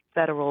other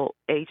federal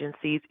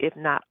agencies, if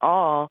not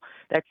all,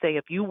 that say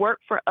if you work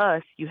for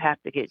us, you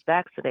have to get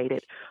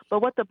vaccinated.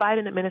 But what the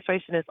Biden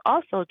administration is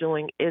also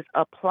doing is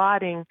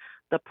applauding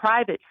the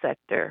private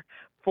sector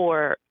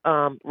for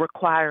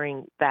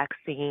requiring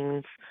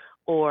vaccines,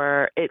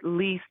 or at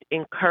least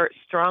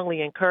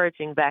strongly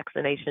encouraging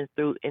vaccinations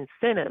through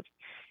incentives.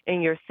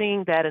 And you're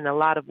seeing that in a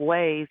lot of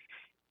ways.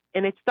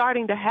 And it's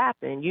starting to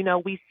happen.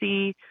 We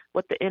see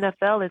what the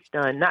NFL has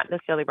done, not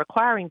necessarily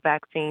requiring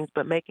vaccines,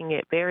 but making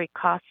it very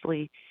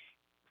costly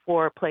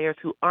for players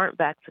who aren't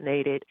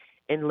vaccinated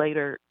and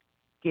later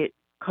get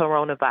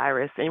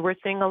coronavirus. And we're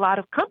seeing a lot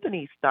of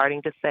companies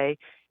starting to say,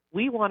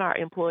 we want our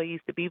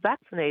employees to be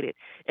vaccinated.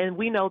 And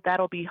we know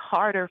that'll be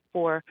harder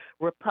for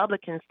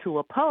Republicans to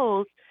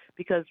oppose,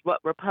 because what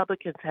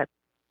Republicans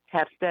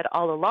have said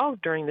all along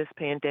during this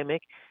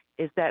pandemic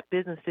is that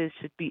businesses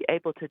should be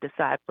able to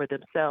decide for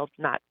themselves,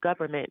 not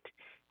government,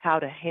 how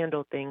to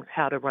handle things,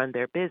 how to run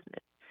their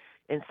business.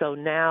 And so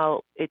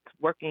now it's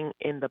working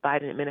in the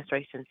Biden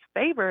administration's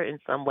favor in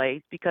some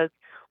ways, because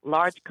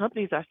large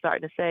companies are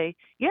starting to say,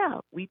 yeah,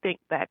 we think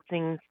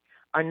vaccines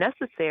are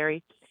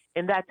necessary,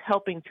 and that's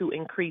helping to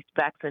increase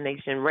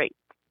vaccination rates.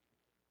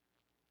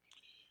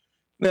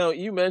 Now,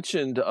 you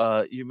mentioned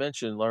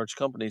large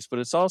companies, but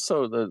it's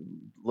also the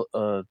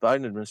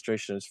Biden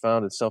administration has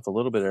found itself a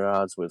little bit at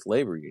odds with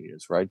labor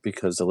unions, right?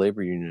 Because the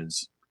labor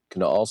unions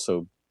can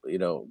also,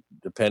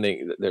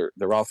 depending,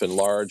 they're often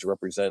large,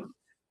 represent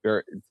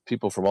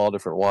people from all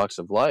different walks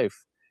of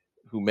life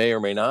who may or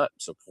may not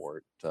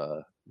support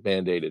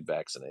mandated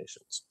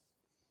vaccinations.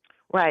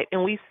 Right,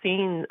 and we've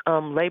seen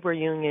labor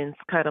unions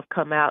kind of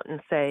come out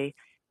and say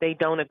they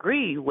don't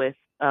agree with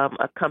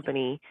a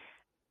company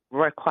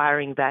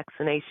requiring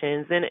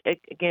vaccinations. And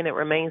again, it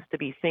remains to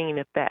be seen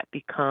if that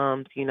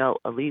becomes,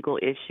 a legal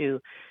issue.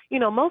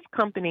 Most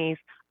companies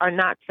are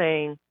not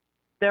saying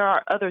there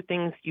are other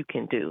things you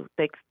can do.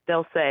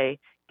 They'll say,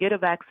 get a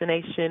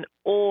vaccination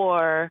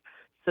or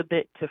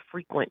submit to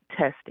frequent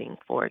testing,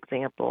 for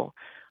example.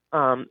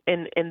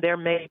 And there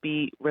may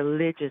be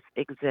religious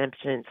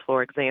exemptions,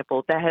 for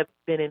example, that have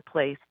been in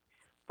place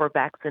for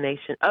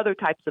vaccination, other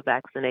types of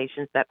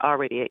vaccinations that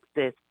already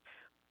exist.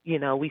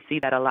 We see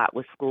that a lot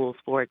with schools,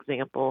 for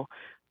example.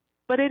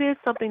 But it is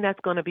something that's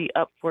going to be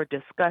up for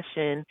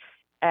discussion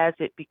as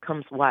it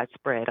becomes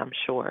widespread, I'm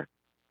sure.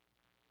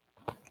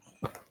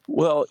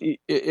 Well,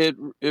 it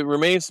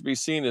remains to be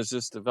seen as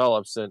this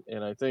develops, and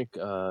I think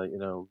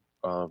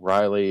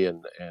Riley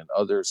and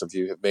others of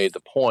you have made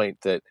the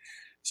point that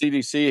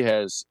CDC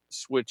has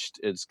switched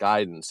its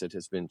guidance. It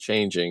has been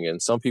changing,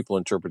 and some people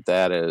interpret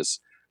that as,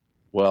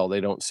 well, they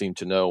don't seem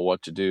to know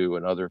what to do,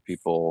 and other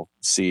people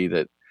see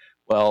that,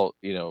 well,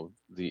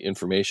 the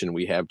information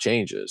we have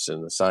changes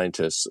and the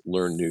scientists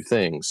learn new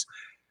things.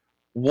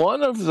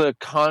 One of the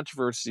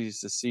controversies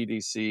the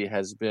CDC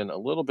has been a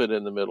little bit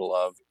in the middle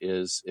of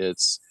is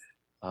its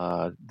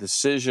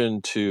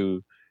decision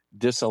to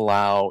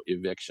disallow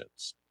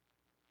evictions.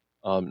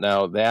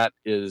 Now that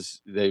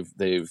is,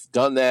 they've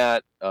done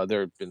that.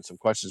 There have been some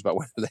questions about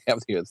whether they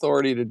have the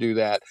authority to do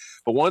that.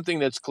 But one thing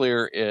that's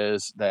clear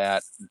is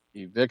that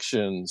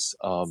evictions,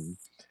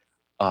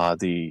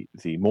 the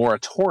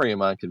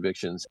moratorium on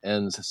convictions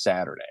ends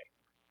Saturday.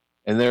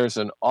 And there's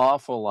an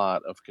awful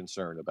lot of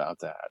concern about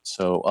that.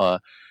 So,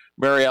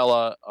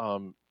 Mariela,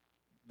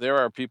 there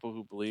are people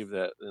who believe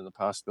that in the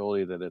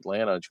possibility that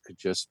Atlanta could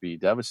just be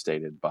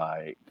devastated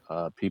by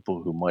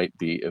people who might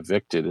be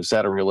evicted. Is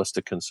that a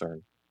realistic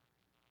concern?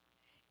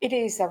 It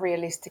is a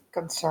realistic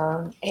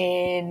concern.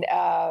 And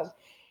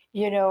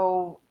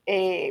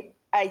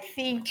I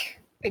think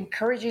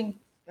encouraging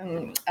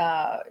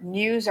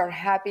news are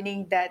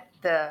happening that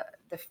the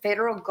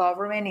federal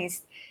government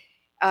is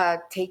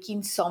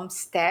taking some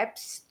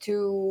steps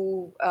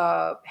to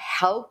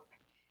help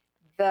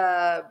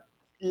the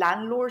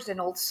landlords and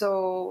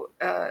also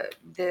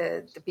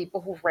the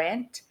people who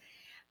rent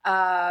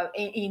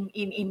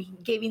in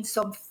giving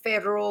some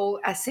federal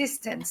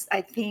assistance.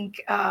 I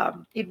think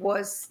it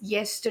was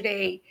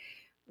yesterday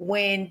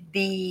when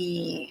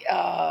the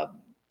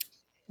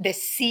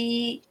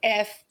CFPB,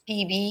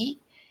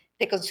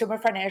 the Consumer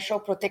Financial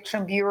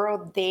Protection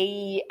Bureau,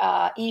 they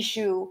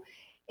issue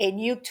a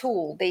new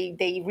tool.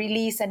 They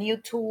release a new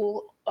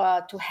tool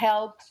to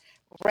help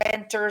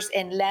renters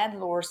and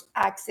landlords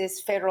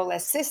access federal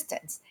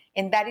assistance.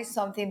 And that is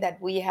something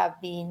that we have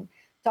been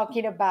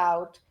talking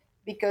about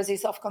because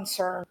it's of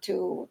concern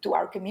to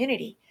our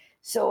community.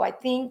 So I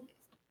think,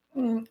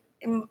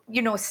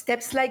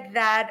 steps like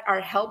that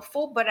are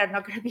helpful, but are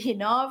not going to be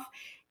enough.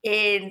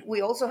 And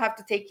we also have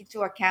to take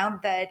into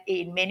account that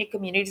in many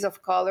communities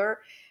of color,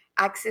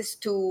 access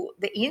to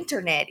the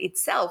internet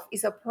itself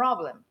is a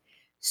problem.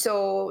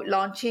 So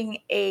launching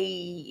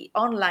a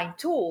online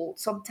tool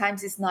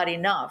sometimes is not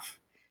enough.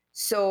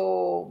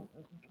 So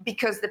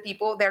because the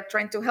people they're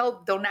trying to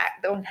help don't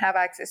have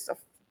access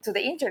to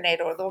the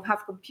internet or don't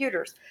have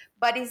computers,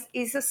 but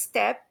it's a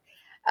step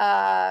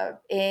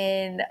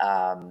in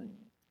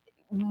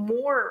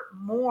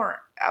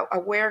more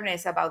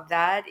awareness about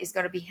that is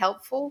going to be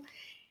helpful.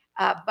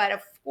 But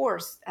of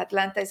course,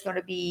 Atlanta is going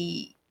to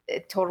be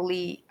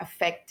totally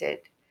affected,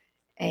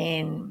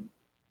 and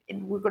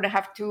we're going to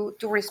have to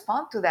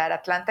respond to that.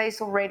 Atlanta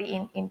is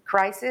already in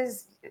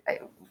crisis.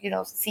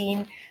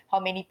 Seeing how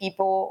many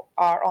people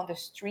are on the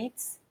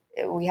streets,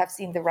 we have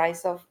seen the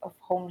rise of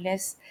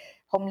homelessness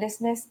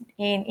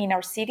in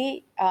our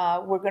city.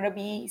 We're going to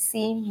be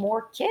seeing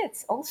more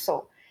kids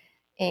also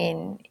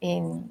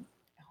in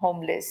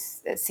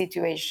homeless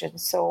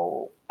situations.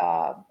 So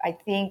I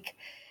think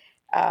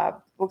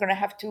we're going to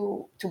have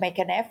to make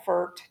an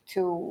effort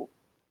to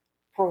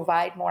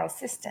provide more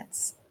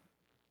assistance.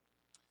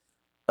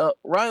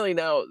 Riley,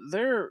 now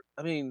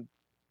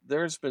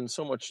there's been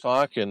so much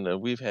talk, and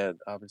we've had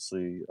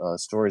obviously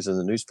stories in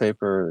the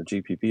newspaper.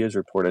 The GPP has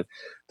reported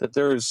that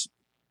there's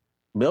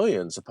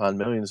millions upon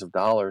millions of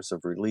dollars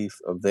of relief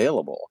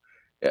available.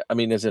 I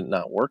mean, is it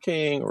not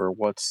working, or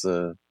what's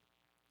the?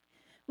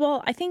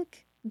 Well, I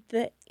think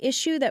the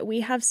issue that we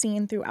have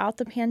seen throughout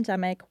the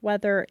pandemic,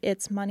 whether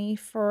it's money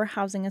for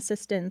housing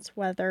assistance,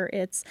 whether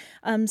it's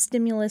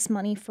stimulus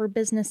money for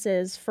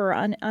businesses, for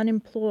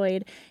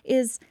unemployed,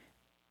 is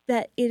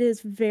that it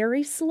is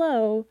very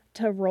slow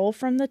to roll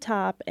from the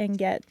top and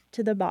get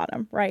to the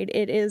bottom, right?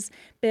 It has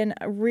been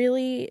a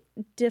really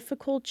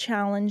difficult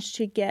challenge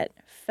to get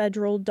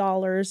federal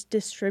dollars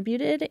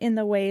distributed in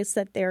the ways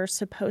that they're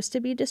supposed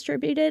to be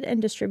distributed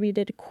and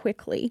distributed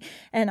quickly.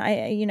 And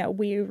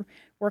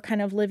we're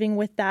kind of living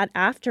with that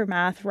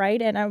aftermath,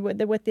 right? And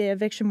with the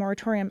eviction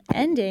moratorium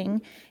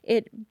ending,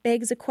 it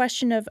begs a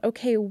question of,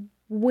 okay,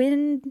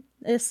 when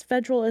this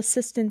federal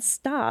assistance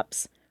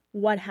stops,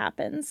 what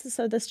happens?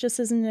 So this just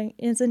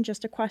isn't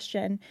just a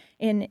question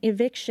in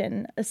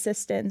eviction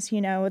assistance.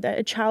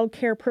 The child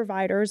care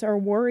providers are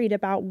worried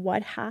about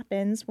what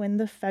happens when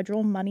the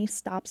federal money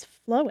stops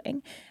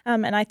flowing.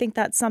 And I think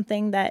that's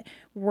something that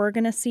we're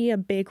going to see a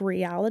big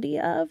reality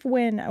of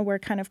when we're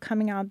kind of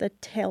coming out the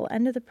tail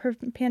end of the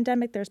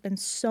pandemic. There's been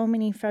so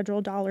many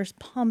federal dollars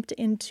pumped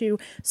into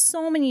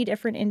so many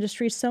different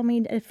industries, so many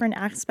different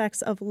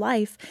aspects of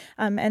life.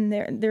 And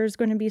there's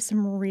going to be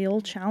some real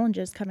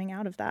challenges coming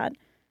out of that.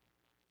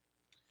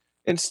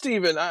 And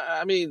Stephen,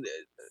 I mean,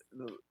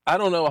 I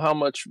don't know how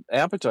much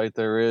appetite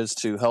there is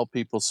to help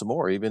people some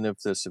more, even if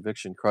this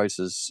eviction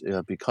crisis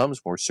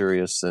becomes more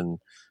serious than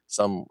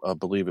some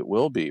believe it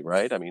will be,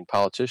 right? I mean,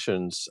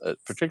 politicians,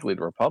 particularly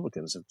the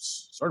Republicans, have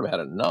sort of had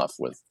enough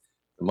with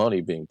the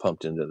money being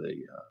pumped into the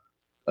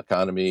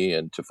economy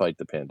and to fight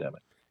the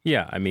pandemic.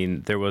 Yeah, I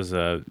mean, there was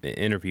an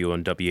interview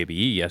on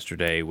WABE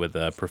yesterday with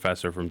a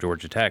professor from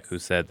Georgia Tech who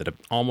said that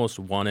almost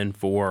 1 in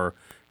 4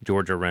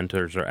 Georgia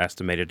renters are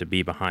estimated to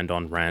be behind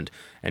on rent,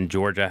 and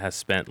Georgia has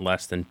spent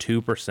less than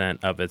 2%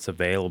 of its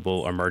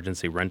available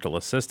emergency rental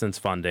assistance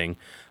funding.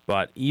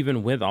 But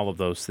even with all of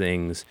those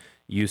things,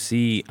 you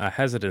see a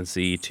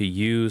hesitancy to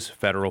use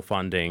federal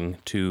funding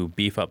to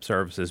beef up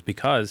services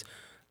because,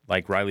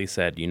 like Riley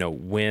said,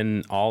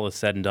 when all is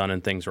said and done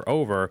and things are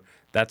over,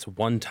 that's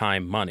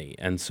one-time money.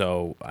 And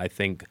so I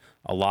think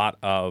a lot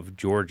of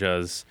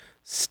Georgia's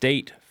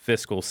state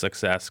fiscal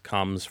success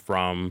comes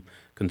from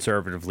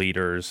conservative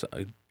leaders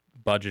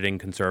budgeting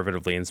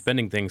conservatively and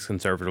spending things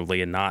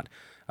conservatively and not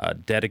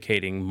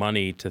dedicating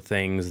money to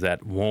things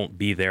that won't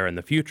be there in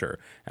the future.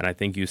 And I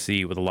think you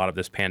see with a lot of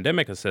this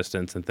pandemic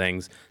assistance and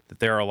things that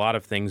there are a lot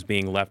of things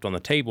being left on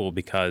the table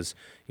because,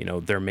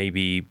 there may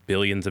be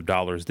billions of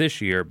dollars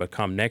this year, but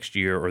come next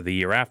year or the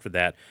year after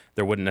that,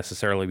 there wouldn't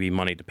necessarily be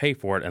money to pay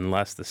for it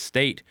unless the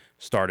state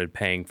started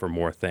paying for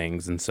more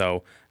things. And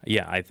so,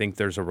 yeah, I think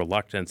there's a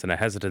reluctance and a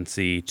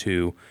hesitancy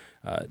to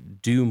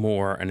do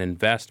more and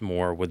invest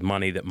more with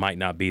money that might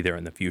not be there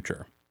in the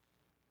future.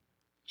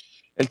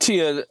 And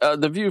Tia,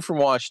 the view from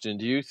Washington,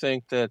 do you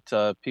think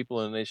that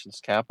people in the nation's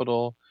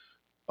capital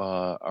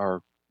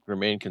are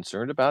remain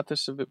concerned about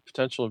this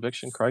potential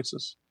eviction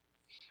crisis?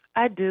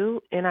 I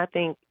do, and I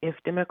think if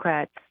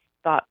Democrats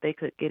thought they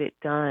could get it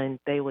done,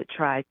 they would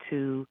try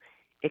to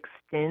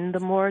extend the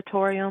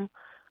moratorium.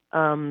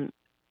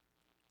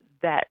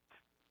 That's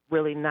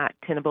really not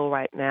tenable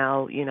right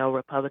now. You know,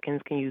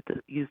 Republicans can use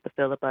the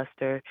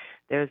filibuster.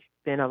 There's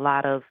been a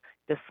lot of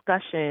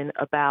discussion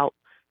about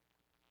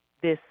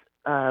this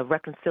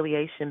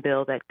reconciliation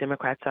bill that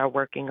Democrats are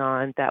working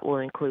on that will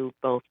include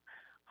both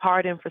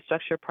hard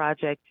infrastructure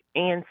projects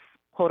and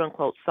quote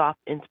unquote soft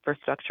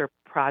infrastructure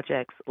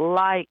projects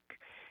like,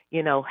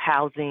 you know,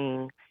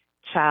 housing,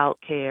 child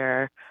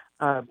care,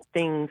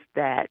 things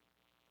that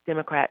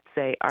Democrats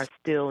say are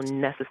still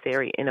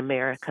necessary in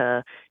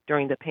America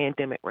during the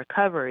pandemic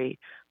recovery.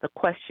 The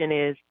question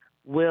is,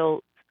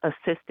 will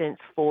assistance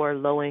for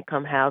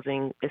low-income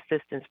housing,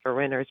 assistance for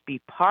renters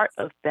be part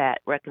of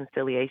that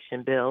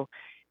reconciliation bill?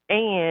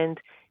 And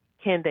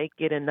can they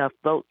get enough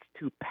votes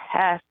to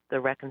pass the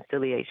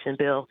reconciliation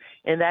bill?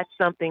 And that's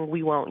something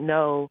we won't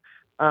know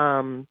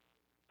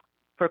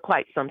for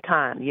quite some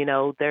time. You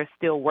know, they're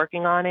still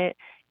working on it.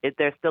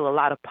 There's still a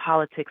lot of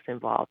politics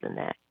involved in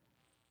that.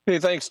 Hey,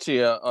 thanks,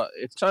 Tia.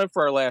 It's time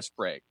for our last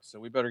break, so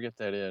we better get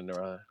that in.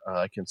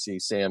 I can see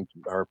Sam,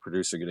 our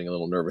producer, getting a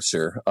little nervous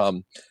here.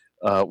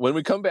 When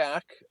we come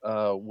back,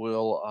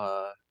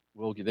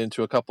 we'll get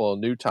into a couple of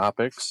new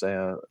topics.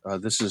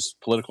 This is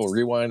Political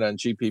Rewind on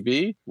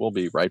GPB. We'll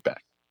be right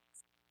back.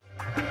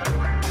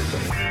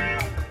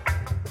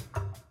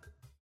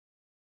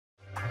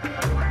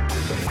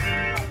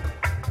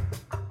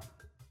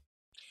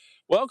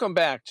 Welcome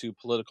back to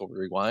Political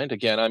Rewind.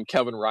 Again, I'm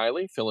Kevin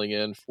Riley, filling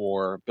in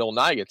for Bill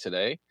Nigut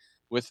today.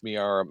 With me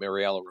are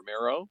Mariela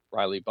Romero,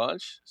 Riley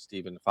Bunch,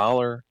 Stephen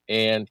Fowler,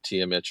 and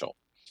Tia Mitchell.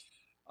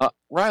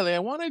 Riley, I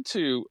wanted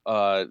to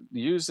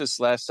use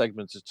this last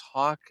segment to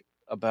talk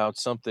about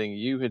something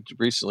you had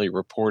recently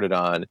reported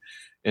on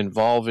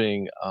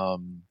involving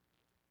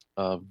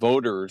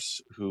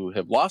voters who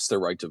have lost their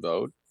right to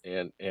vote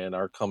and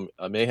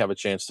may have a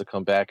chance to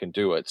come back and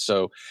do it.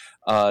 So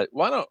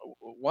why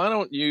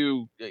don't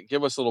you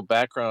give us a little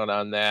background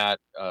on that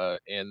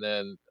and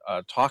then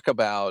talk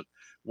about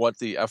what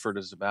the effort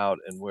is about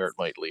and where it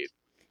might lead.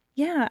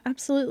 Yeah,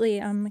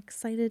 absolutely. I'm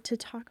excited to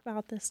talk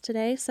about this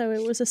today. So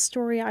it was a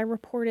story I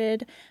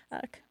reported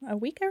a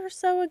week or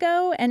so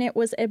ago, and it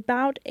was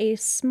about a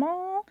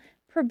small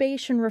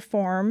probation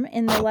reform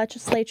in the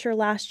legislature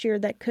last year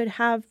that could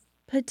have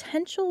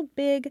potential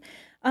big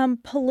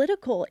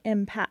political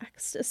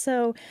impacts.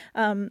 So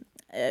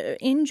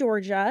in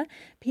Georgia,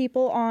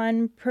 people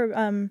on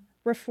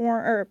reform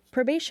or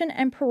probation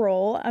and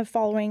parole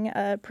following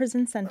a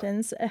prison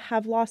sentence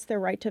have lost their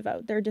right to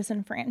vote. They're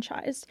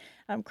disenfranchised.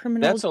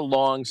 That's a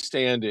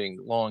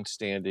long-standing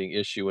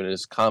issue, and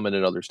is common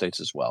in other states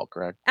as well,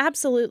 correct?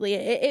 Absolutely.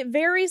 It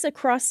varies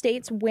across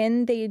states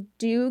when they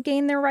do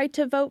gain their right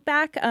to vote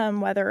back,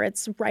 whether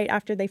it's right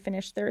after they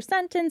finish their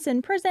sentence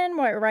in prison,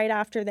 or right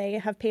after they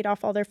have paid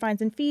off all their fines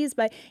and fees.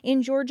 But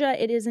in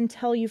Georgia, it is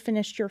until you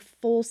finished your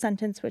full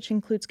sentence, which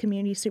includes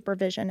community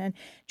supervision. And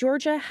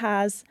Georgia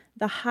has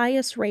the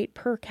highest rate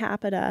per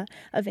capita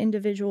of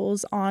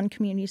individuals on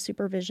community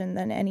supervision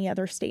than any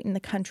other state in the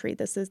country.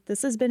 This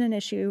has been an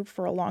issue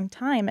for a long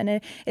time, and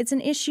it's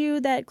an issue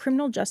that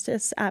criminal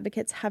justice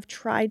advocates have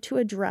tried to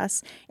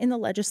address in the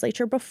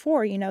legislature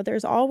before. You know,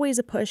 there's always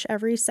a push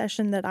every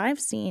session that I've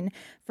seen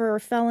for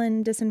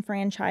felon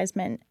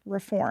disenfranchisement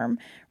reform,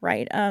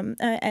 right?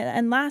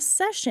 And last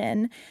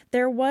session,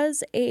 there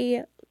was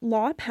a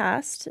law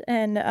passed,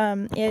 and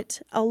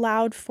it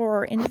allowed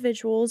for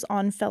individuals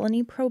on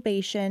felony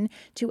probation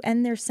to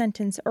end their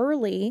sentence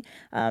early,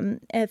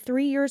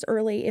 3 years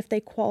early, if they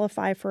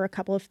qualify for a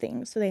couple of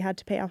things. So they had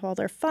to pay off all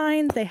their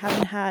fines. They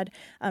haven't had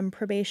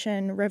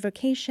probation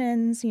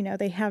revocations. You know,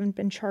 they haven't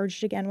been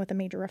charged again with a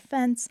major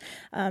offense.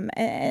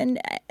 And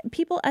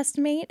people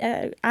estimate,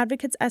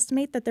 advocates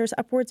estimate that there's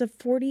upwards of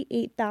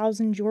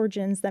 48,000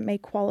 Georgians that may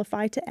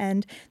qualify to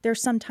end their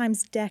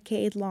sometimes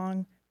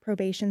decade-long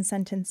probation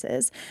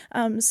sentences.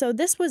 So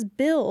this was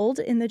billed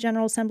in the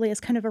General Assembly as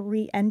kind of a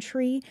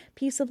re-entry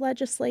piece of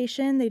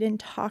legislation. They didn't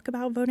talk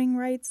about voting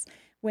rights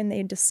when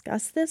they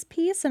discussed this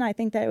piece, and I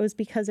think that it was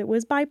because it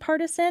was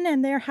bipartisan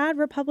and there had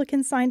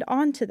Republicans signed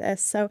on to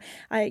this. So,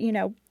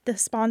 the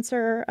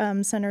sponsor,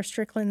 Senator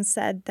Strickland,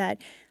 said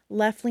that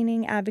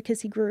left-leaning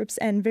advocacy groups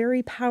and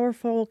very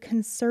powerful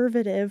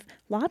conservative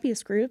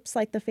lobbyist groups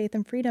like the Faith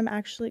and Freedom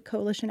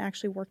Coalition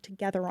actually worked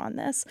together on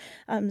this.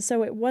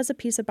 So it was a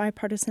piece of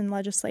bipartisan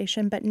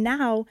legislation, but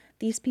now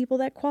these people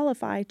that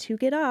qualify to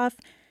get off,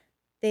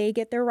 they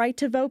get their right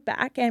to vote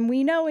back. And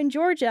we know in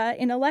Georgia,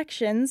 in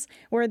elections,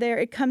 where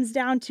it comes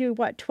down to,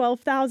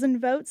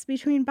 12,000 votes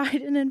between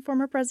Biden and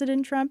former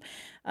President Trump,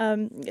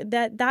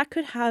 that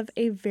could have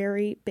a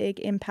very big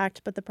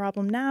impact. But the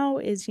problem now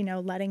is,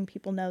 letting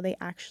people know they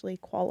actually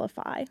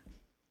qualify.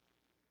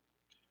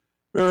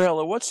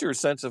 Mariela, what's your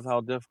sense of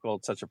how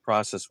difficult such a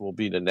process will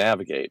be to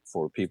navigate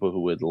for people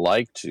who would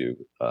like to,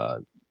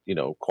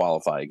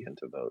 qualify again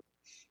to vote?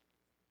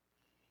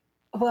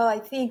 Well, I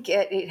think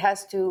it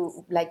has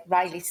to, like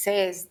Riley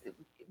says,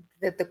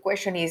 that the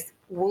question is,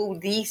 will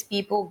these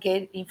people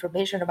get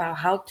information about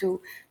how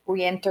to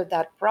re-enter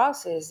that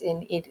process?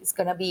 And it's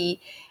going to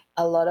be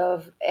a lot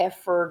of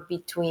effort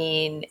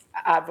between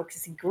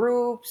advocacy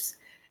groups,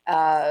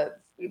 uh,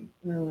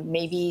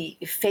 maybe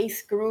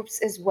faith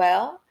groups as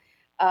well,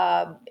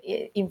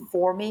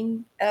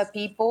 informing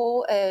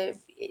people,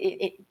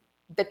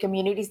 the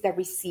communities that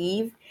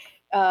receive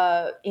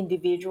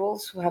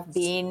individuals who have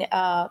been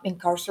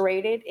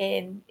incarcerated,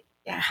 and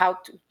how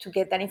to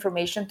get that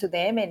information to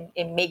them,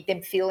 and make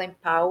them feel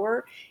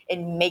empowered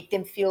and make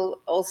them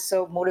feel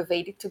also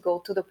motivated to go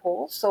to the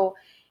polls. So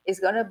it's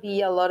going to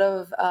be a lot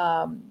of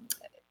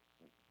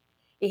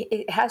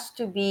it has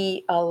to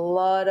be a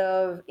lot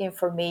of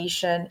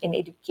information and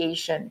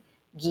education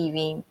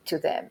giving to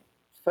them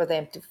for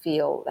them to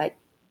feel like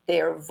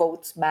their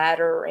votes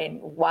matter and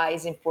why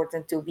it's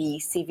important to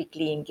be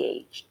civically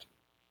engaged.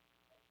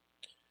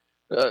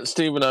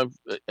 Stephen,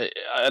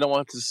 I don't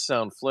want this to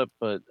sound flip,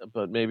 but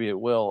maybe it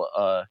will.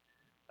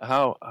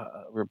 How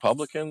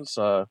Republicans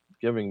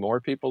giving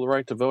more people the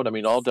right to vote? I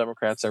mean, all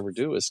Democrats ever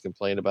do is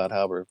complain about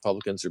how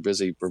Republicans are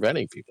busy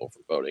preventing people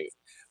from voting.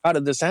 How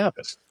did this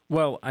happen?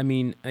 Well, I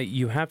mean,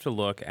 you have to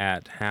look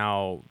at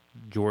how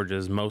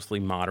Georgia's mostly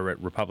moderate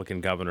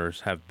Republican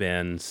governors have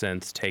been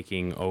since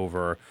taking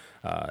over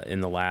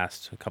in the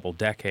last couple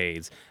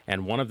decades.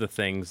 And one of the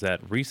things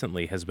that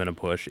recently has been a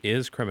push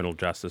is criminal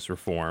justice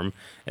reform.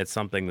 It's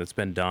something that's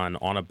been done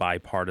on a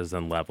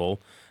bipartisan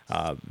level,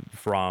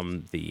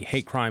 from the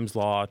hate crimes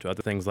law to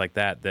other things like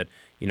that,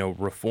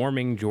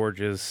 reforming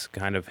Georgia's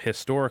kind of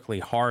historically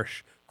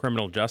harsh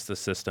criminal justice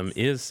system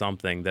is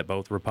something that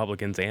both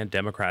Republicans and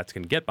Democrats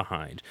can get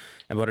behind.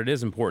 And what it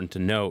is important to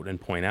note and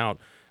point out,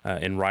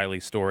 in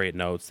Riley's story, it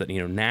notes that,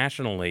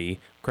 nationally,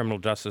 criminal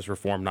justice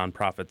reform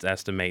nonprofits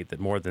estimate that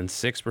more than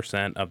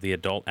 6% of the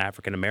adult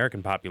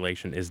African-American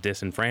population is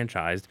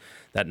disenfranchised.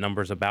 That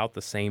number's about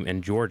the same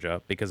in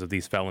Georgia because of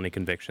these felony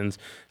convictions.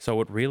 So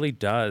it really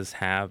does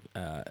have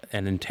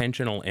an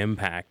intentional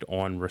impact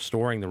on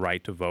restoring the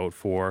right to vote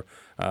for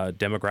a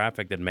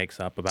demographic that makes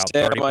up about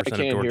 30%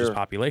 of Georgia's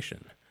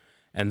population.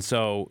 And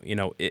so,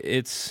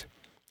 it's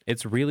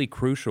really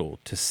crucial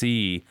to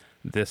see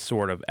this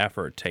sort of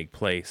effort take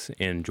place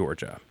in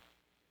Georgia.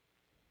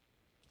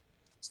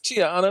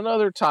 Tia, on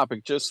another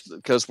topic, just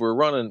because we're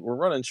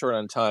running short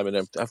on time, and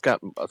I've got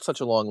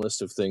such a long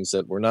list of things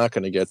that we're not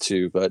going to get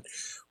to. But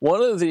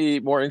one of the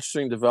more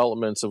interesting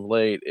developments of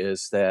late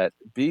is that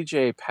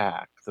B.J.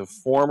 Pack, the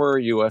former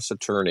U.S.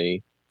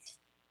 attorney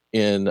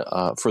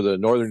for the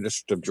Northern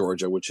District of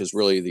Georgia, which is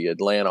really the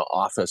Atlanta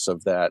office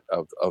of that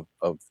of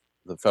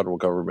the federal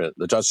government,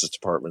 the Justice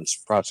Department's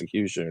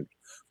prosecutor.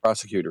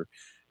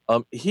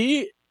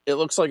 It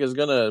looks like is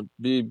going to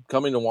be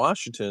coming to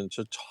Washington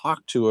to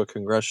talk to a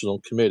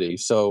congressional committee.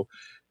 So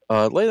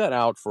lay that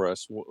out for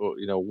us.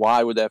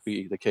 Why would that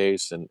be the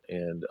case,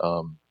 and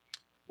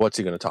what's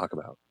he going to talk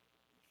about?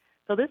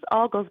 So this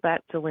all goes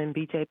back to when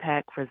B.J.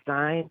 Pack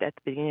resigned at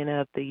the beginning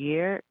of the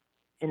year.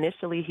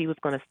 Initially, he was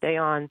going to stay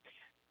on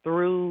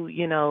through,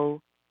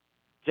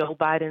 Joe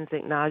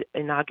Biden's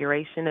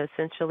inauguration,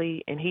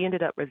 essentially, and he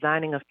ended up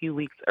resigning a few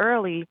weeks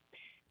early.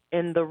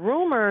 And the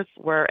rumors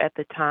were at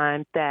the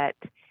time that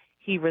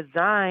he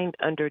resigned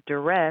under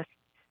duress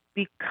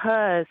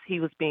because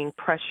he was being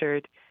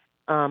pressured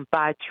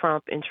by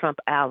Trump and Trump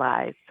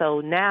allies.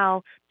 So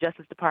now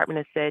Justice Department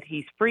has said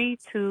he's free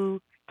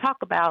to talk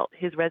about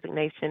his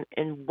resignation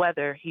and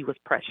whether he was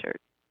pressured.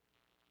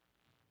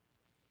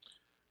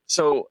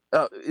 So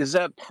is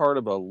that part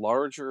of a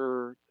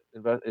larger,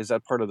 is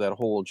that part of that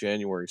whole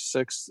January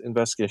 6th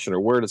investigation,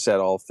 or where does that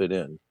all fit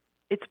in?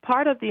 It's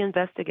part of the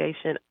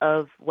investigation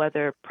of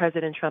whether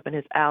President Trump and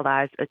his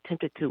allies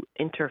attempted to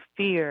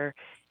interfere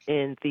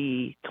in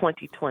the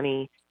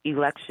 2020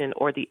 election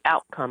or the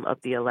outcome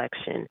of the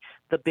election,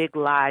 the big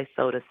lie,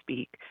 so to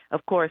speak.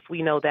 Of course,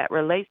 we know that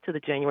relates to the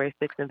January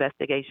 6th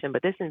investigation,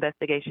 but this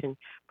investigation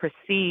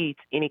precedes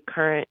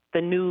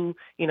the new,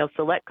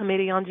 select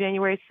committee on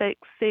January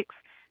 6th.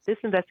 This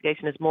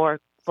investigation is more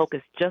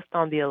focused just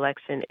on the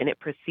election, and it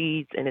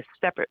precedes and is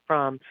separate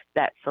from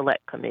that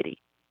select committee.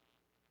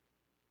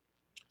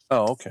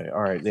 Oh, okay.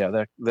 All right.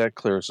 Yeah, that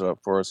clears it up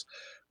for us.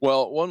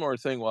 Well, one more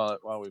thing while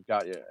we've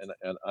got you,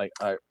 and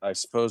I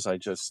suppose I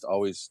just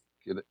always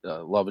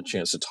love a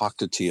chance to talk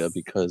to Tia,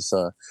 because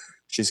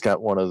she's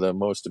got one of the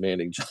most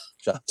demanding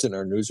jobs in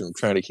our newsroom,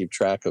 trying to keep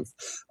track of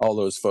all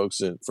those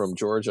folks from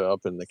Georgia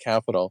up in the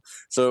Capitol.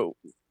 So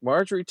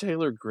Marjorie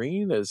Taylor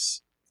Greene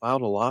has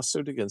filed a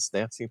lawsuit against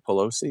Nancy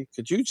Pelosi.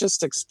 Could you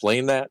just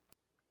explain that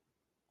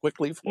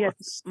quickly for us?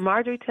 Yes,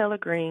 Marjorie Taylor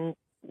Greene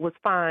was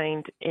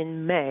fined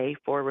in May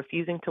for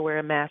refusing to wear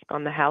a mask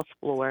on the House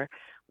floor,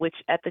 which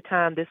at the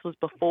time, this was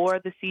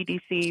before the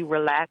CDC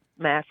relaxed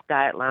mask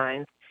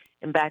guidelines.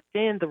 And back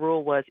then, the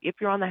rule was if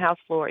you're on the House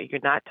floor and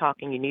you're not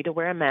talking, you need to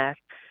wear a mask.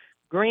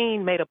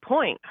 Green made a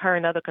point, her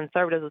and other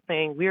conservatives were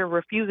saying, we're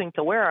refusing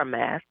to wear our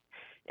masks.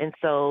 And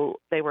so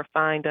they were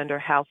fined under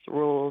House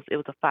rules. It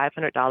was a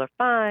 $500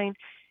 fine.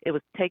 It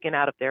was taken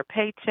out of their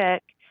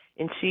paycheck.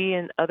 And she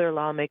and other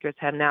lawmakers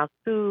have now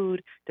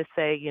sued to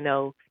say,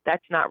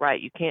 that's not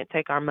right. You can't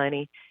take our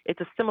money. It's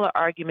a similar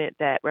argument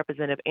that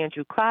Representative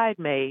Andrew Clyde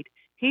made.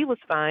 He was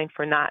fined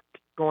for not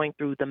going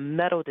through the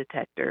metal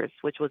detectors,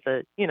 which was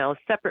a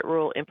separate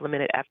rule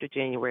implemented after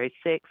January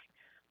 6th.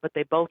 But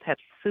they both have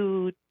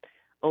sued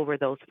over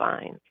those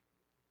fines.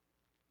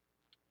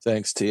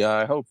 Thanks, Tia.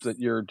 I hope that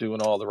you're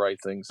doing all the right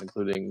things,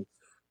 including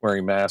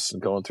wearing masks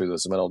and going through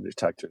those metal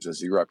detectors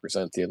as you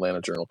represent the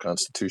Atlanta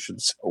Journal-Constitution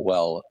so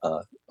well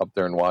up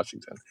there in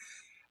Washington.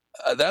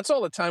 That's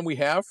all the time we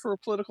have for a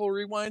Political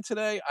Rewind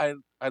today.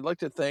 I'd like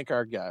to thank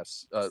our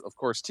guests. Of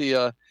course,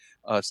 Tia,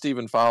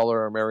 Stephen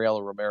Fowler,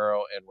 Mariela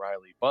Romero, and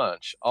Riley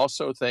Bunch.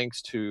 Also,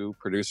 thanks to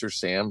producer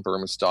Sam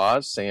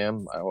Burmistad.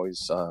 Sam, I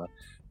always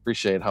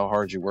appreciate how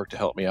hard you work to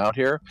help me out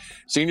here.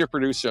 Senior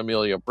producer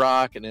Amelia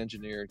Brock and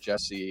engineer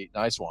Jesse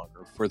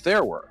Neiswanger for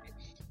their work.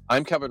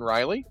 I'm Kevin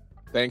Riley.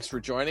 Thanks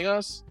for joining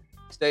us.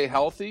 Stay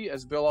healthy,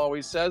 as Bill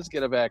always says,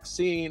 get a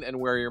vaccine and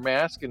wear your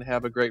mask and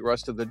have a great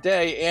rest of the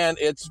day. And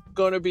it's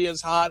going to be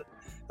the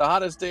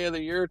hottest day of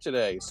the year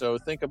today. So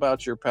think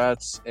about your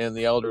pets and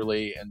the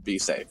elderly and be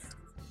safe.